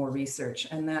to do more research,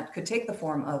 and that could take the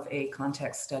form of a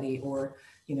context study or,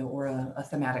 you know, or a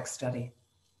thematic study.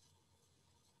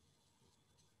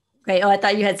 Great. Oh, I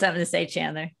thought you had something to say,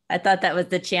 Chandler. I thought that was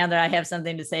the Chandler I have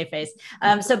something to say face.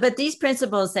 But these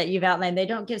principles that you've outlined, they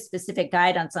don't give specific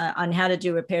guidance on how to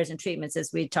do repairs and treatments,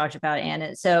 as we talked about,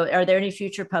 Anna. So are there any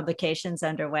future publications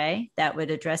underway that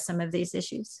would address some of these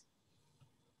issues?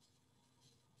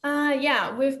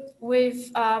 Yeah, we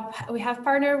have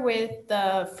partnered with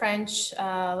the French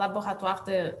Laboratoire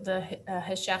de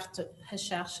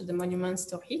Recherche des Monuments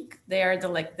Historiques. They are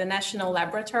the national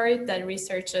laboratory that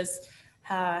researches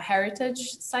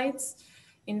heritage sites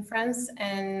in France,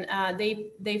 and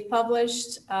they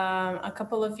published a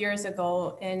couple of years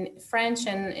ago in French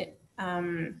and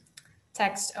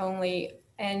text only,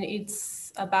 and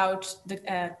it's about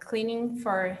the cleaning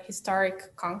for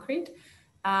historic concrete.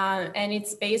 And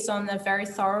it's based on a very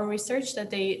thorough research that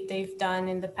they've done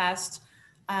in the past,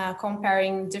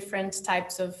 comparing different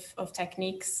types of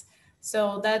techniques.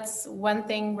 So that's one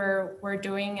thing we're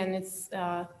doing, and it's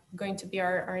going to be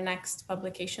our next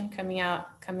publication coming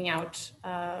out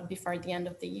before the end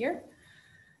of the year.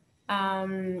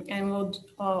 And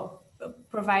we'll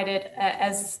provide it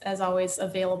as always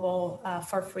available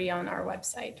for free on our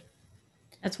website.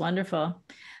 That's wonderful.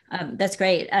 That's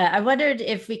great. I wondered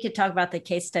if we could talk about the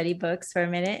case study books for a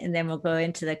minute, and then we'll go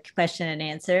into the question and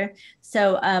answer.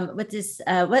 So with this,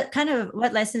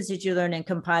 what lessons did you learn in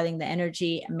compiling the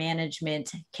energy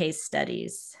management case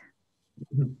studies?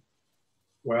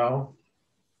 Well,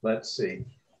 let's see.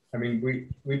 I mean,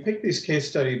 we picked these case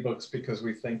study books because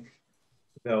we think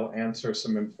they'll answer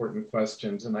some important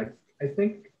questions. And I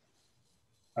think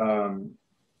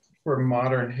for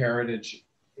modern heritage,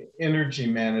 energy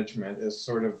management is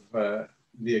sort of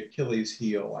the Achilles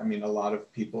heel. I mean, a lot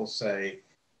of people say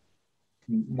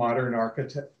modern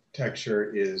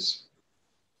architecture is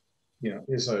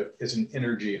an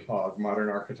energy hog. Modern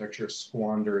architecture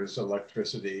squanders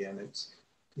electricity, and it's,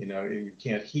 you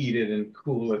can't heat it and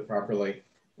cool it properly.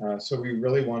 So we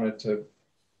really wanted to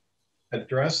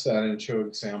address that and show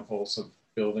examples of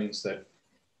buildings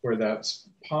where that's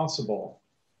possible.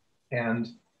 And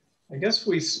I guess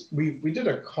we did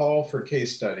a call for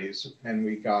case studies, and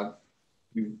we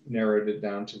narrowed it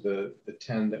down to the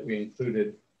 10 that we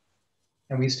included,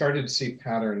 and we started to see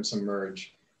patterns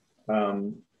emerge.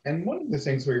 And one of the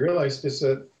things we realized is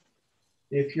that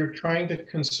if you're trying to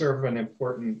conserve an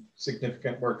important,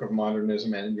 significant work of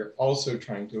modernism, and you're also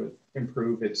trying to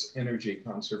improve its energy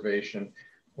conservation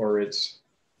or its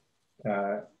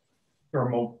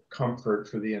thermal comfort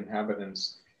for the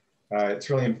inhabitants, it's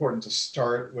really important to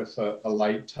start with a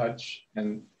light touch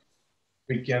and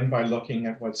begin by looking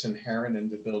at what's inherent in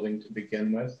the building to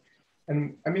begin with.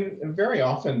 And I mean, very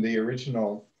often the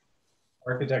original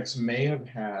architects may have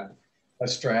had a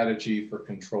strategy for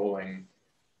controlling,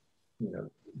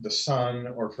 the sun,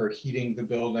 or for heating the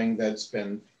building that's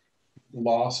been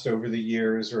lost over the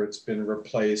years, or it's been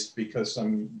replaced because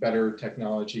some better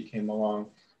technology came along.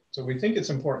 So we think it's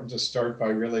important to start by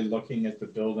really looking at the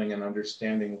building and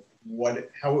understanding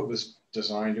how it was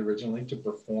designed originally to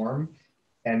perform.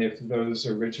 And if those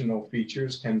original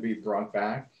features can be brought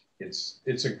back,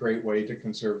 it's a great way to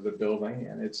conserve the building,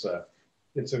 and it's a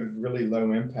really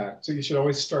low impact. So you should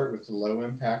always start with the low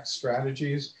impact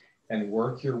strategies and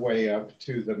work your way up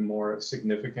to the more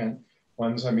significant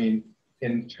ones. I mean,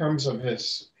 in terms of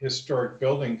historic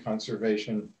building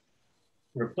conservation,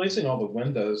 replacing all the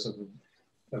windows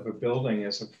of a building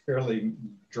is a fairly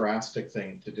drastic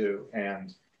thing to do.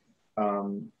 And,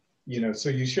 so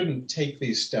you shouldn't take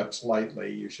these steps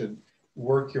lightly. You should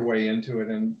work your way into it.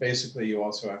 And basically you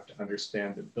also have to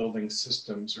understand that building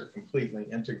systems are completely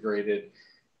integrated,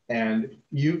 and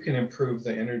you can improve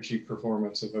the energy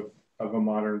performance of a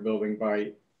modern building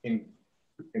by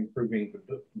improving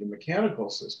the mechanical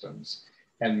systems,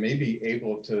 and maybe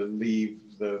able to leave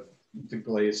the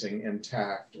glazing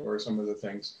intact or some of the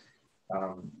things.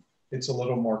 It's a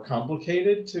little more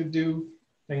complicated to do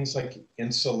things like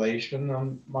insulation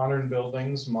on modern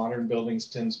buildings. Modern buildings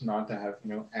tends not to have,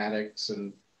 attics,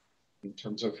 and in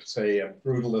terms of, say, a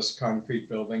brutalist concrete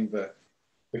building, the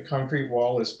concrete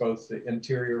wall is both the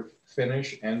interior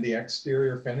finish and the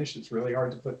exterior finish. It's really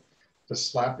hard to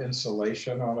slap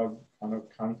insulation on a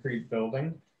concrete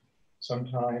building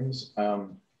sometimes.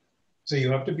 So you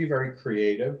have to be very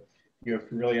creative. You have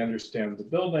to really understand the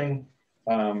building.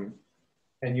 And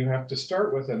you have to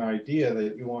start with an idea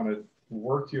that you want to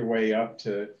work your way up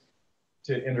to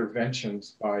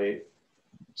interventions by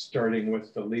starting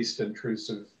with the least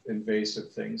intrusive,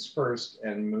 invasive things first,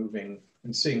 and moving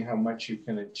and seeing how much you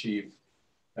can achieve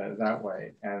that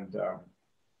way. And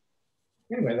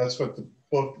anyway, that's what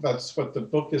the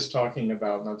book is talking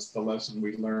about. And that's the lesson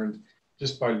we learned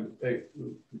just by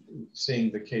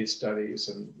seeing the case studies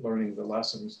and learning the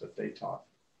lessons that they taught.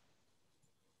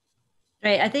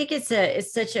 Right. I think it's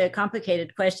such a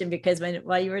complicated question because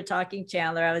while you were talking,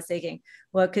 Chandler, I was thinking,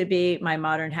 well, it could be my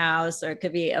modern house, or it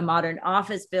could be a modern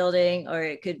office building, or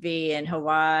it could be in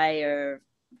Hawaii or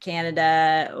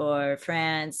Canada or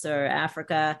France or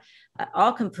Africa,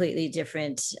 all completely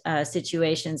different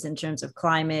situations in terms of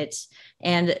climate.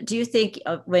 And do you think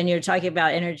when you're talking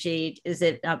about energy, is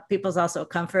it people's also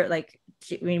comfort? Like,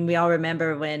 I mean, we all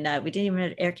remember when we didn't even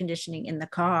have air conditioning in the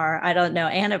car. I don't know.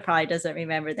 Anna probably doesn't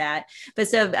remember that. But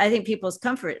so I think people's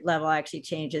comfort level actually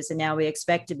changes. And now we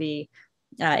expect to be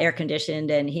air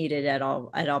conditioned and heated at all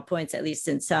points, at least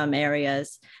in some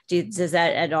areas. Does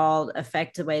that at all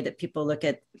affect the way that people look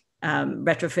at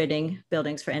retrofitting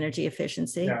buildings for energy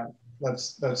efficiency? Yeah,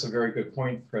 that's a very good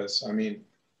point, Chris. I mean,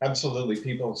 absolutely,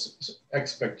 people's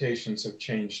expectations have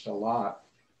changed a lot.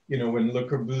 You know, when Le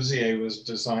Corbusier was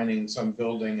designing some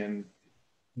building in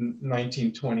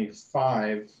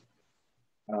 1925,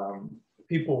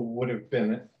 people would have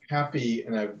been happy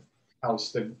in a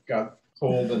house that got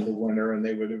cold in the winter and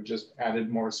they would have just added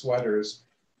more sweaters.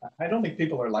 I don't think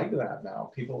people are like that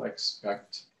now. People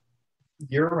expect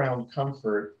year-round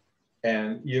comfort,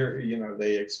 and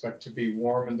they expect to be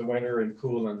warm in the winter and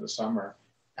cool in the summer.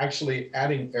 Actually,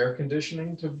 adding air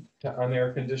conditioning to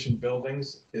unair conditioned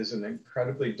buildings is an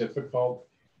incredibly difficult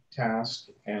task,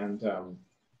 and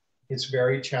it's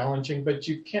very challenging, but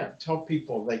you can't tell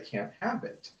people they can't have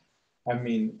it. I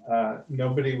mean,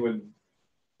 nobody would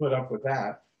put up with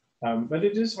that, but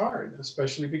it is hard,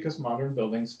 especially because modern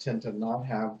buildings tend to not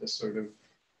have the sort of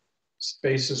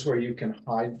spaces where you can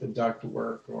hide the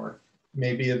ductwork, or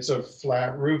maybe it's a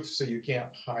flat roof, so you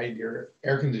can't hide your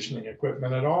air conditioning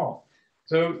equipment at all.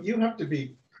 So you have to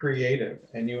be creative,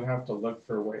 and you have to look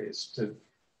for ways to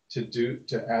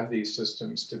add these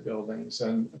systems to buildings.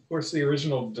 And of course, the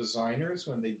original designers,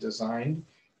 when they designed,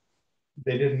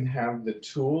 they didn't have the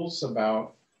tools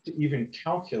to even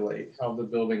calculate how the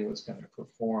building was going to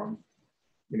perform.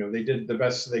 You know, they did the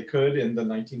best they could in the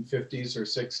 1950s or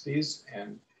 60s,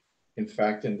 and in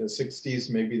fact, in the 60s,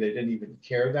 maybe they didn't even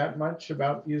care that much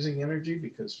about using energy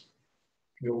because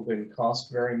fuel didn't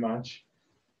cost very much.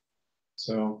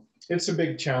 So it's a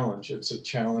big challenge. It's a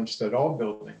challenge that all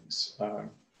buildings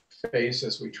face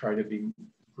as we try to be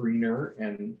greener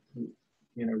and,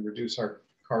 reduce our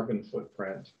carbon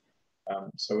footprint.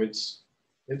 So it's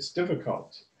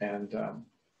difficult. And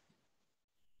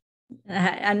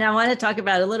I want to talk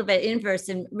about a little bit inverse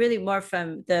and really more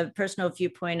from the personal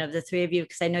viewpoint of the three of you,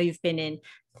 because I know you've been in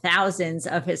thousands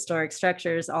of historic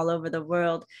structures all over the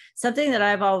world. Something that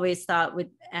I've always thought would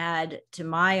add to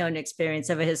my own experience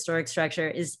of a historic structure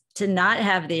is to not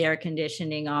have the air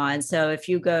conditioning on. So if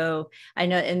you go, I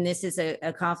know, and this is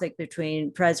a conflict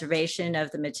between preservation of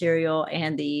the material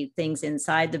and the things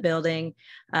inside the building.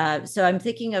 So I'm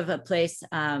thinking of a place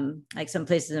like some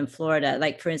places in Florida,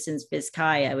 like for instance,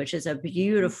 Vizcaya, which is a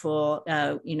beautiful,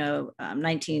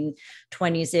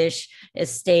 1920s-ish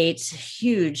estate,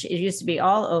 huge. It used to be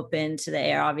all open to the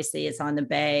air. Obviously, it's on the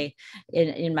bay.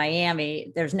 In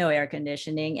Miami, there's no air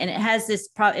conditioning, and it has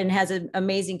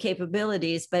amazing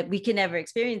capabilities, but we can never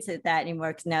experience that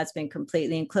anymore because now it's been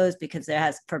completely enclosed because it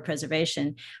has for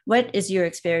preservation. What is your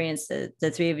experience,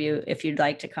 the three of you, if you'd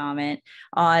like to comment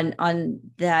on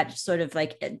that sort of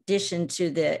like addition to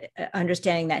the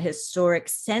understanding that historic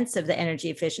sense of the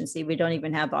energy efficiency? We don't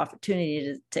even have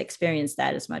opportunity to experience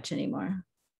that as much anymore.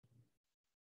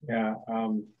 Yeah.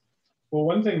 Well,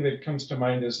 one thing that comes to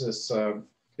mind is the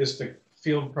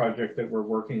field project that we're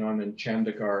working on in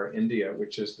Chandigarh, India,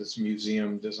 which is this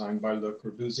museum designed by Le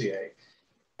Corbusier.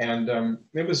 And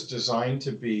it was designed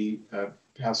to be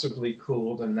passively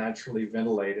cooled and naturally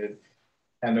ventilated.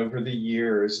 And over the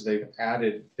years, they've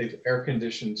air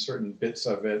conditioned certain bits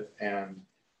of it, and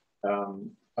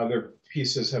other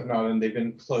pieces have not, and they've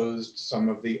enclosed some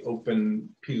of the open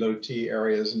pilotis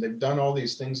areas, and they've done all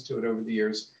these things to it over the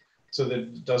years so that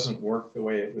it doesn't work the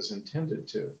way it was intended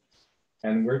to.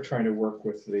 And we're trying to work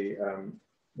with the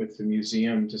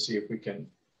museum to see if we can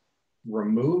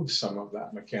remove some of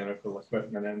that mechanical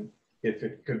equipment, and if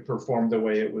it could perform the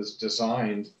way it was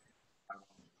designed,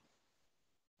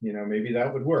 maybe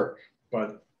that would work.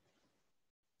 But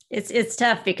it's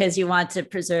tough because you want to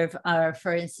preserve,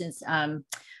 for instance,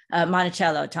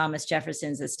 Monticello, Thomas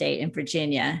Jefferson's estate in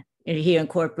Virginia. He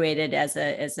incorporated as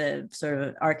a sort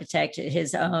of architect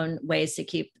his own ways to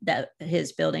keep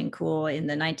his building cool in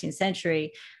the 19th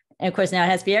century. And of course, now it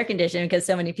has to be air conditioned because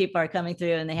so many people are coming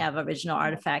through and they have original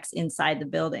artifacts inside the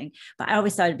building. But I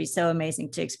always thought it'd be so amazing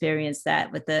to experience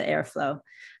that with the airflow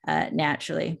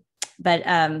naturally. But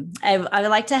I would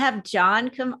like to have John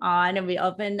come on, and we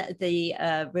open the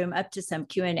room up to some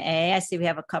Q&A. I see we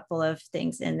have a couple of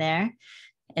things in there.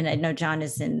 And I know John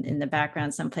is in the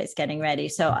background someplace getting ready.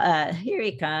 So here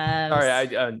he comes.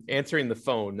 Sorry, I'm answering the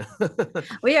phone.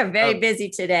 We are very busy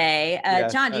today. Yeah,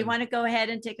 John, do you want to go ahead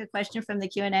and take a question from the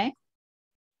Q&A?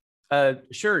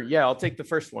 Sure. Yeah, I'll take the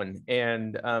first one.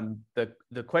 And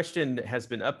the question has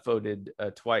been upvoted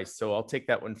twice, so I'll take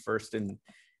that one first. And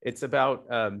it's about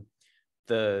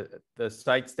the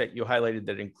sites that you highlighted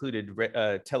that included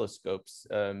telescopes.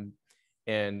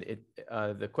 And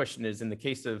the question is, in the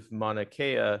case of Mauna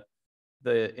Kea,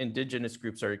 the indigenous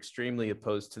groups are extremely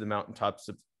opposed to the mountaintops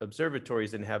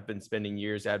observatories and have been spending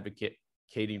years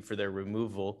advocating for their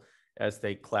removal as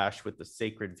they clash with the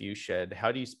sacred viewshed.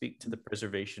 How do you speak to the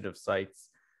preservation of sites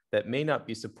that may not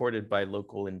be supported by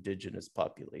local indigenous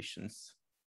populations?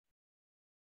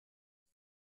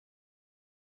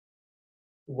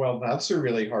 Well, that's a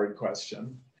really hard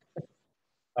question.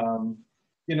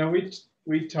 You know,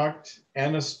 we talked,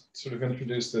 Anna sort of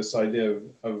introduced this idea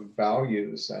of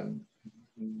values, and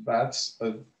that's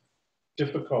a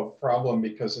difficult problem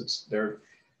because there are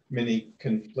many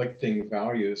conflicting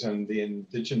values, and the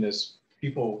indigenous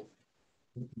people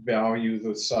value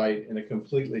the site in a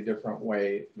completely different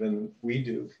way than we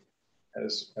do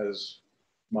as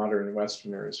modern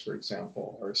Westerners, for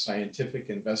example, or scientific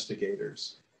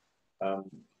investigators.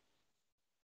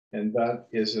 And that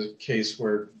is a case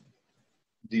where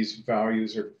these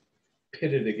values are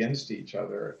pitted against each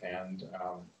other. And,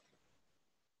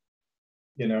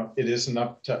 you know, it isn't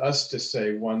up to us to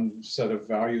say one set of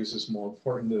values is more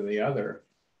important than the other.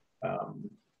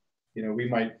 You know, we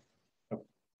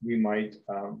might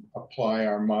apply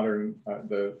our modern,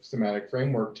 the thematic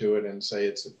framework to it and say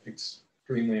it's an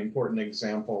extremely important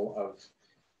example of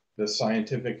the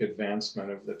scientific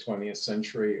advancement of the 20th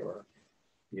century, or,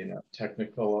 you know,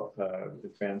 technical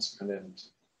advancement in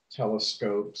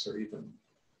telescopes, or even,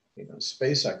 you know,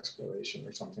 space exploration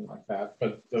or something like that.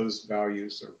 But those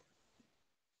values are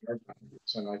our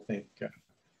values. And I think,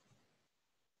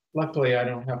 luckily, I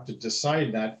don't have to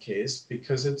decide that case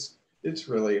because it's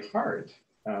really hard.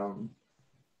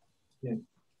 Yeah.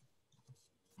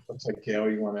 Looks like Gail,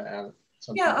 you want to add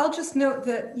something? Yeah, I'll just note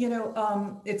that, you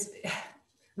know,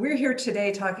 we're here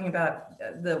today talking about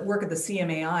the work of the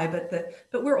CMAI,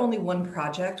 but we're only one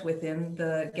project within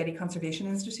the Getty Conservation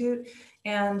Institute,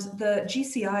 and the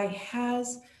GCI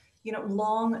has, you know,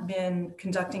 long been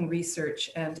conducting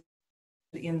research and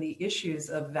in the issues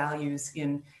of values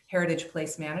in heritage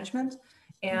place management,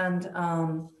 and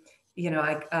you know,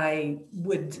 I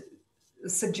would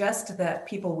suggest that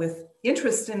people with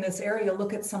interest in this area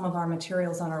look at some of our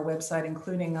materials on our website,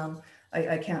 including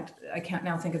I can't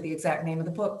now think of the exact name of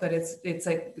the book, but it's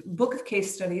a book of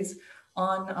case studies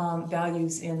on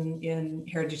values in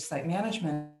heritage site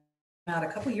management out a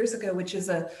couple of years ago, which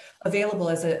is available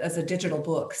as a digital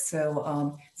book.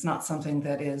 So it's not something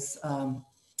that is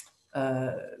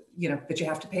you know, that you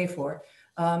have to pay for,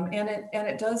 and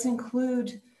it does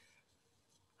include,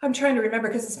 I'm trying to remember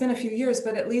because it's been a few years,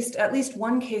 but at least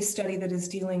one case study that is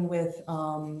dealing with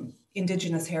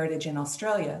indigenous heritage in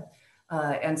Australia.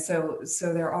 And so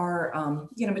there are,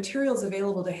 you know, materials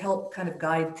available to help kind of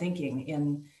guide thinking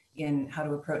in how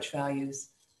to approach values.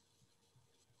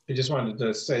 I just wanted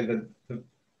to say that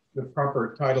the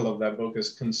proper title of that book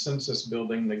is Consensus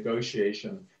Building,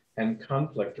 Negotiation, and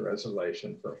Conflict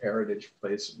Resolution for Heritage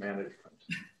Place Management.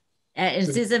 And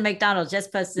So, Susan McDonald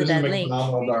just posted Susan that link.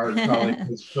 McDonald, our colleague,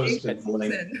 has posted the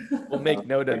link. We'll make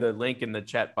note of the link in the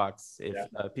chat box if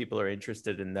people are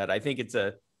interested in that. I think it's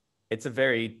a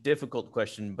very difficult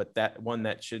question, but that one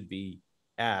that should be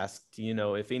asked. You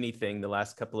know, if anything, the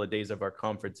last couple of days of our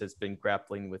conference has been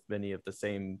grappling with many of the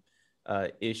same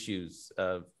issues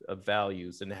of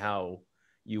values and how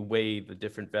you weigh the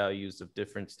different values of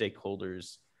different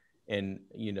stakeholders, and,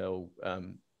 you know,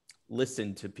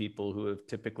 listen to people who have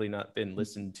typically not been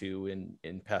listened to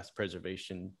in past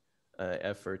preservation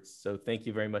efforts. So thank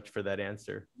you very much for that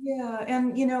answer. Yeah,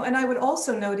 and, you know, and I would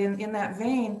also note in that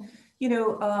vein, you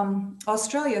know,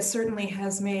 Australia certainly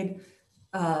has made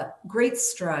great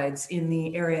strides in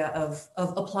the area of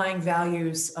applying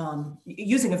values,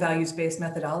 using a values-based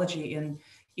methodology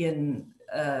in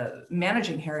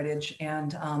managing heritage.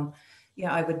 And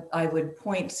yeah, I would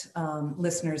point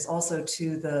listeners also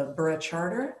to the Burra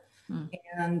Charter.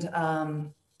 And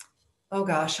oh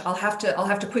gosh, I'll have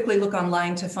to quickly look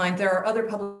online to find, there are other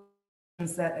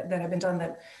publications that have been done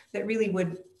that really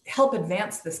would help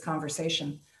advance this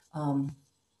conversation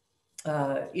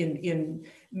in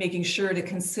making sure to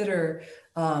consider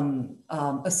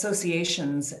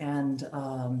associations and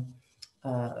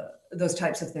those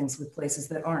types of things with places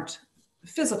that aren't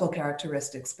physical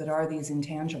characteristics, but are these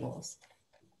intangibles.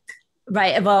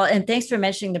 Right. Well, and thanks for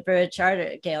mentioning the Bird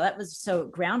Charter, Gail. That was so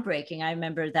groundbreaking. I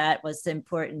remember that was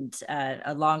important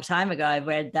a long time ago. I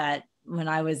read that when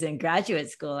I was in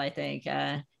graduate school, I think,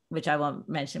 which I won't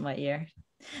mention what year.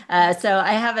 So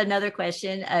I have another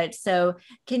question. So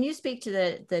can you speak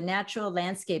to the natural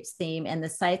landscapes theme and the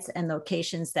sites and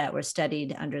locations that were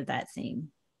studied under that theme?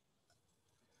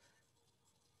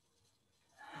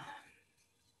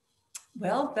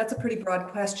 Well, that's a pretty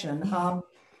broad question.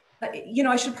 You know,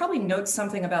 I should probably note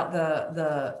something about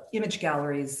the image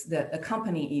galleries that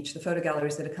accompany each, the photo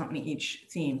galleries that accompany each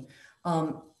theme.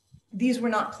 These were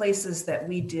not places that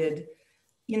we did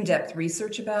in-depth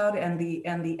research about, and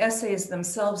the essays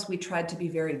themselves, we tried to be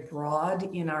very broad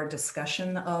in our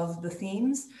discussion of the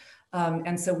themes.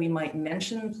 And so we might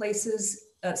mention places,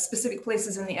 specific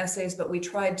places in the essays, but we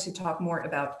tried to talk more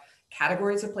about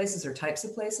categories of places or types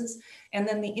of places. And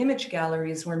then the image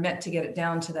galleries were meant to get it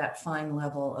down to that fine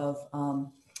level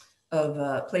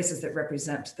of places that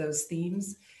represent those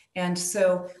themes. And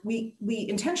so we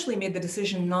intentionally made the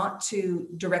decision not to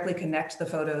directly connect the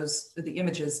photos, the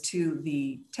images to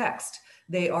the text.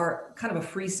 They are kind of a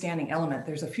freestanding element.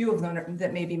 There's a few of them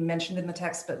that may be mentioned in the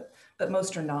text, but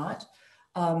most are not.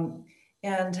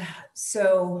 And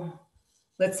so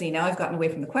let's see, now I've gotten away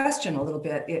from the question a little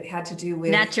bit. It had to do with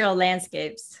natural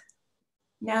landscapes.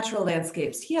 Natural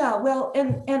landscapes, yeah. Well,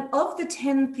 and of the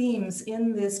 10 themes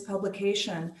in this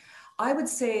publication, I would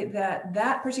say that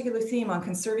that particular theme on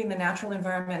conserving the natural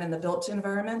environment and the built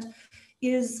environment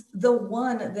is the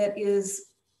one that is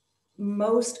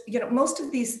most, you know, most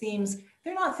of these themes,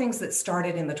 they're not things that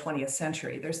started in the 20th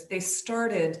century. They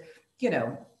started, you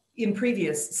know, in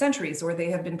previous centuries, or they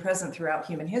have been present throughout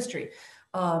human history.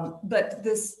 But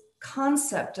this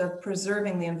concept of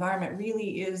preserving the environment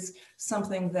really is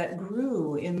something that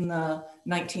grew in the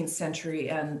 19th century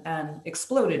and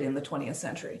exploded in the 20th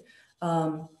century.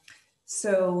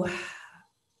 So,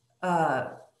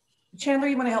 Chandler,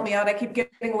 you want to help me out? I keep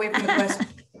getting away from the question.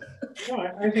 No,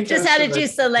 I think just how did you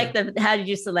select how did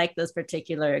you select those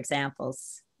particular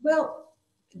examples? Well,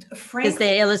 frankly, because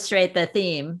they illustrate the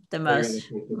theme the most.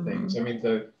 Things. I mean,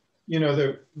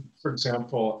 for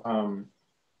example,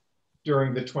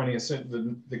 during the 20th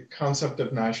century, the concept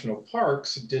of national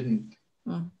parks didn't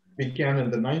begin in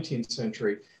the 19th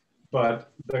century.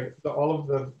 But all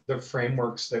of the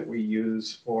frameworks that we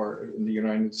use for in the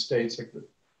United States, like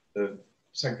the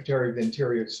Secretary of the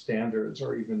Interior standards,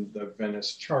 or even the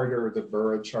Venice Charter, the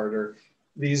Borough Charter,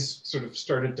 these sort of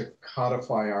started to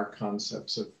codify our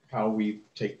concepts of how we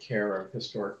take care of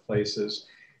historic places.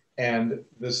 And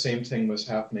the same thing was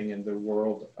happening in the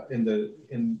world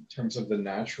in terms of the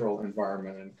natural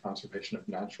environment and conservation of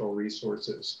natural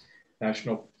resources.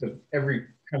 Every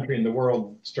country in the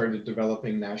world started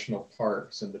developing national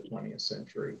parks in the 20th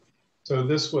century. So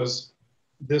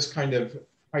this kind of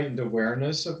heightened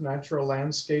awareness of natural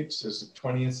landscapes is a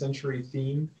 20th century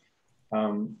theme,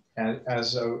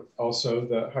 also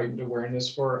the heightened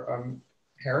awareness for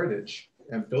heritage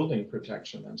and building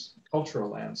protection and cultural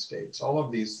landscapes. All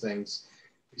of these things,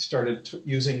 we started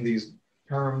using these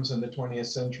terms in the 20th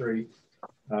century.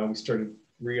 We started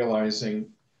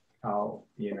realizing how,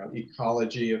 you know,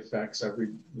 ecology affects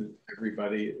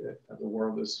everybody. The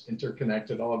world is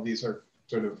interconnected. All of these are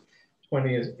sort of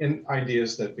 20th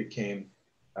ideas that became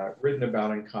written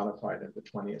about and codified in the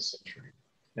 20th century.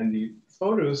 And the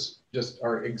photos just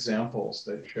are examples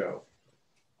that show.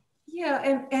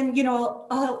 Yeah, and you know,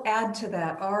 I'll add to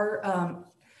that.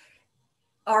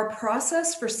 Our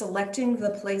process for selecting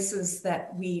the places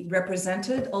that we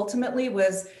represented ultimately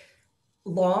was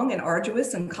long and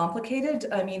arduous and complicated.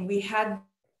 I mean, we had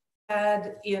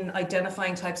in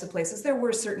identifying types of places, there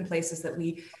were certain places that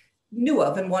we knew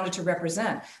of and wanted to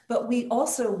represent, but we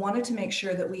also wanted to make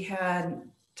sure that we had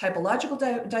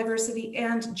typological diversity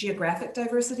and geographic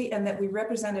diversity, and that we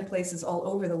represented places all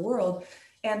over the world.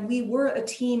 And we were a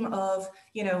team of,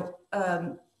 you know,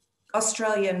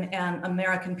 Australian and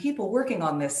American people working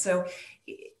on this. So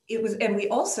it was, and we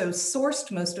also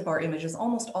sourced most of our images,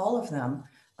 almost all of them,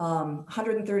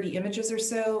 130 images or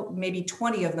so, maybe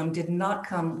 20 of them did not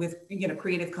come with, you know,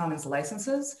 Creative Commons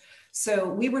licenses. So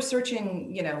we were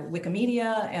searching, you know,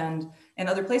 Wikimedia and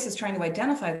other places trying to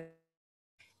identify.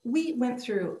 We went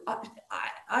through,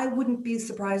 I wouldn't be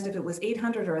surprised if it was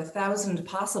 800 or 1,000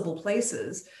 possible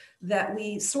places that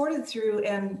we sorted through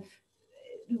and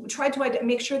tried to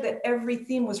make sure that every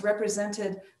theme was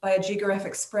represented by a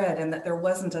geographic spread and that there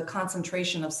wasn't a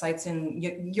concentration of sites in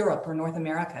Europe or North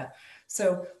America.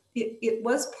 So it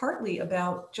was partly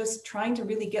about just trying to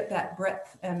really get that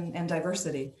breadth and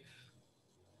diversity.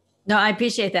 No, I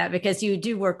appreciate that because you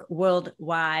do work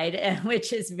worldwide,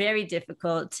 which is very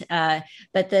difficult. But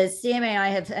the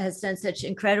CMAI has done such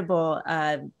incredible,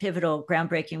 pivotal,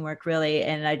 groundbreaking work, really.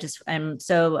 And I'm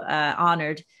so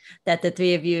honored that the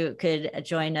three of you could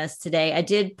join us today. I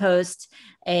did post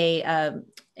a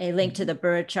link to the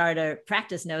Burr Charter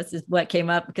practice notes is what came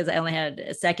up because I only had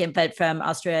a second, but from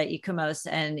Australia Ecomos.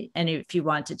 And if you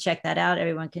want to check that out,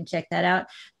 everyone can check that out.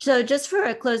 So just for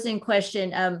a closing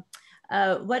question,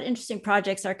 what interesting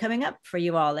projects are coming up for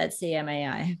you all at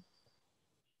CMAI?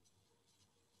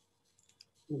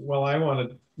 Well,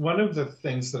 one of the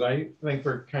things that I think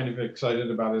we're kind of excited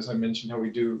about, as I mentioned, how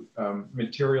we do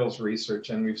materials research,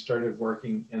 and we've started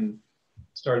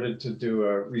to do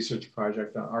a research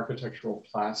project on architectural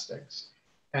plastics.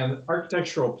 And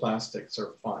architectural plastics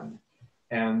are fun.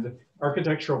 And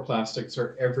architectural plastics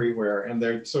are everywhere, and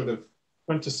they're sort of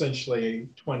quintessentially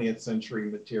 20th century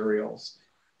materials.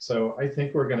 So I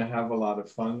think we're going to have a lot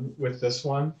of fun with this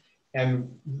one.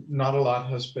 And not a lot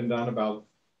has been done about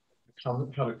how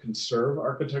to conserve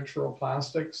architectural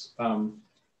plastics.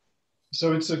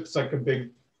 So it's like a big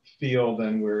field,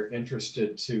 and we're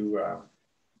interested to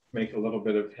make a little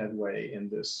bit of headway in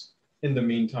this. In the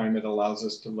meantime, it allows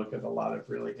us to look at a lot of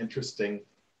really interesting,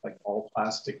 like all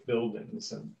plastic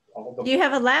buildings and all the. You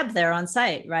have a lab there on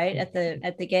site, right? At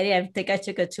the Getty. I think I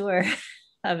took a tour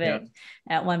of it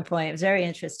at one point. It was very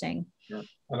interesting. Yeah.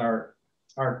 And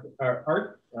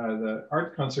the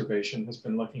art conservation has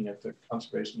been looking at the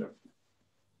conservation of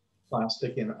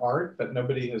plastic in art, but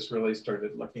nobody has really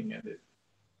started looking at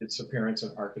its appearance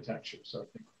in architecture. So I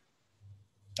think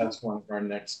that's one of our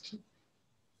next.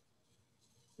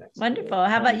 Wonderful.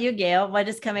 How about you, Gail? What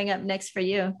is coming up next for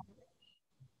you?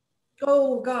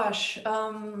 Oh gosh,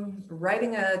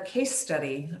 writing a case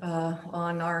study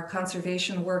on our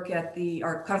conservation work at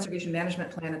our conservation management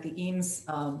plan at the Eames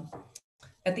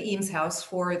house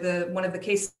for one of the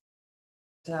cases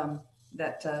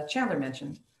that Chandler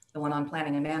mentioned, the one on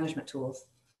planning and management tools.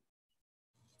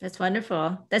 That's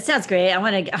wonderful. That sounds great.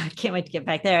 I can't wait to get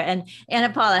back there. And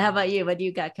Anna Paula, how about you? What do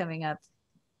you got coming up?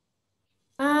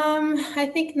 I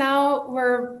think now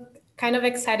we're kind of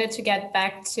excited to get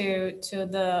back to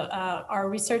our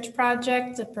research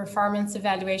project, the performance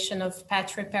evaluation of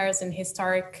patch repairs in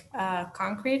historic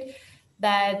concrete.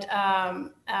 That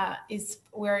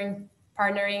we're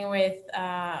partnering with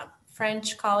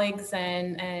French colleagues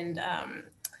and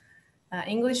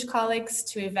English colleagues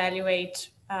to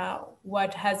evaluate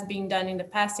what has been done in the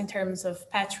past in terms of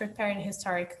patch repair in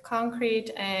historic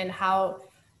concrete and how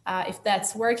if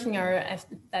that's working or if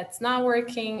that's not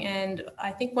working. And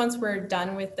I think once we're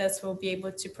done with this, we'll be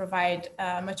able to provide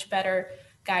much better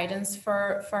guidance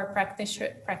for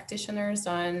practitioners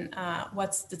on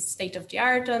what's the state of the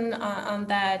art on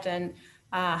that and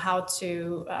how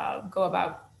to go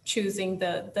about choosing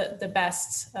the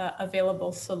best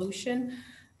available solution.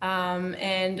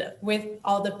 And with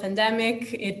all the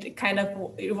pandemic,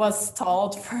 it was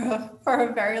stalled for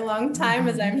a very long time,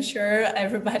 as I'm sure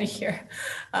everybody here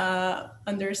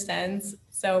understands.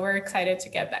 So we're excited to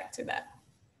get back to that.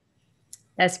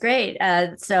 That's great.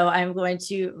 So I'm going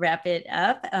to wrap it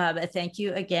up. Thank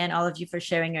you again, all of you, for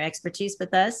sharing your expertise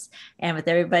with us and with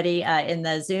everybody in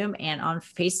the Zoom and on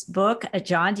Facebook.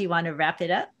 John, do you want to wrap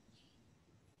it up?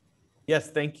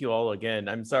 Yes, thank you all again.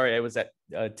 I'm sorry I was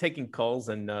taking calls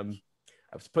and I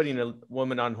was putting a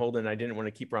woman on hold and I didn't want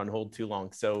to keep her on hold too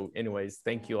long. So anyways,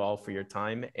 thank you all for your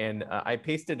time. And I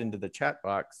pasted into the chat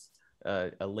box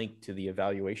a link to the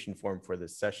evaluation form for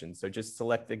this session. So just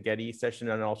select the Getty session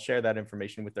and I'll share that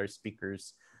information with our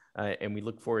speakers. And we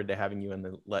look forward to having you in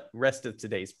the rest of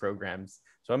today's programs.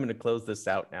 So I'm going to close this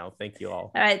out now. Thank you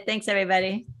all. All right. Thanks,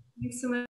 everybody. Thanks so much.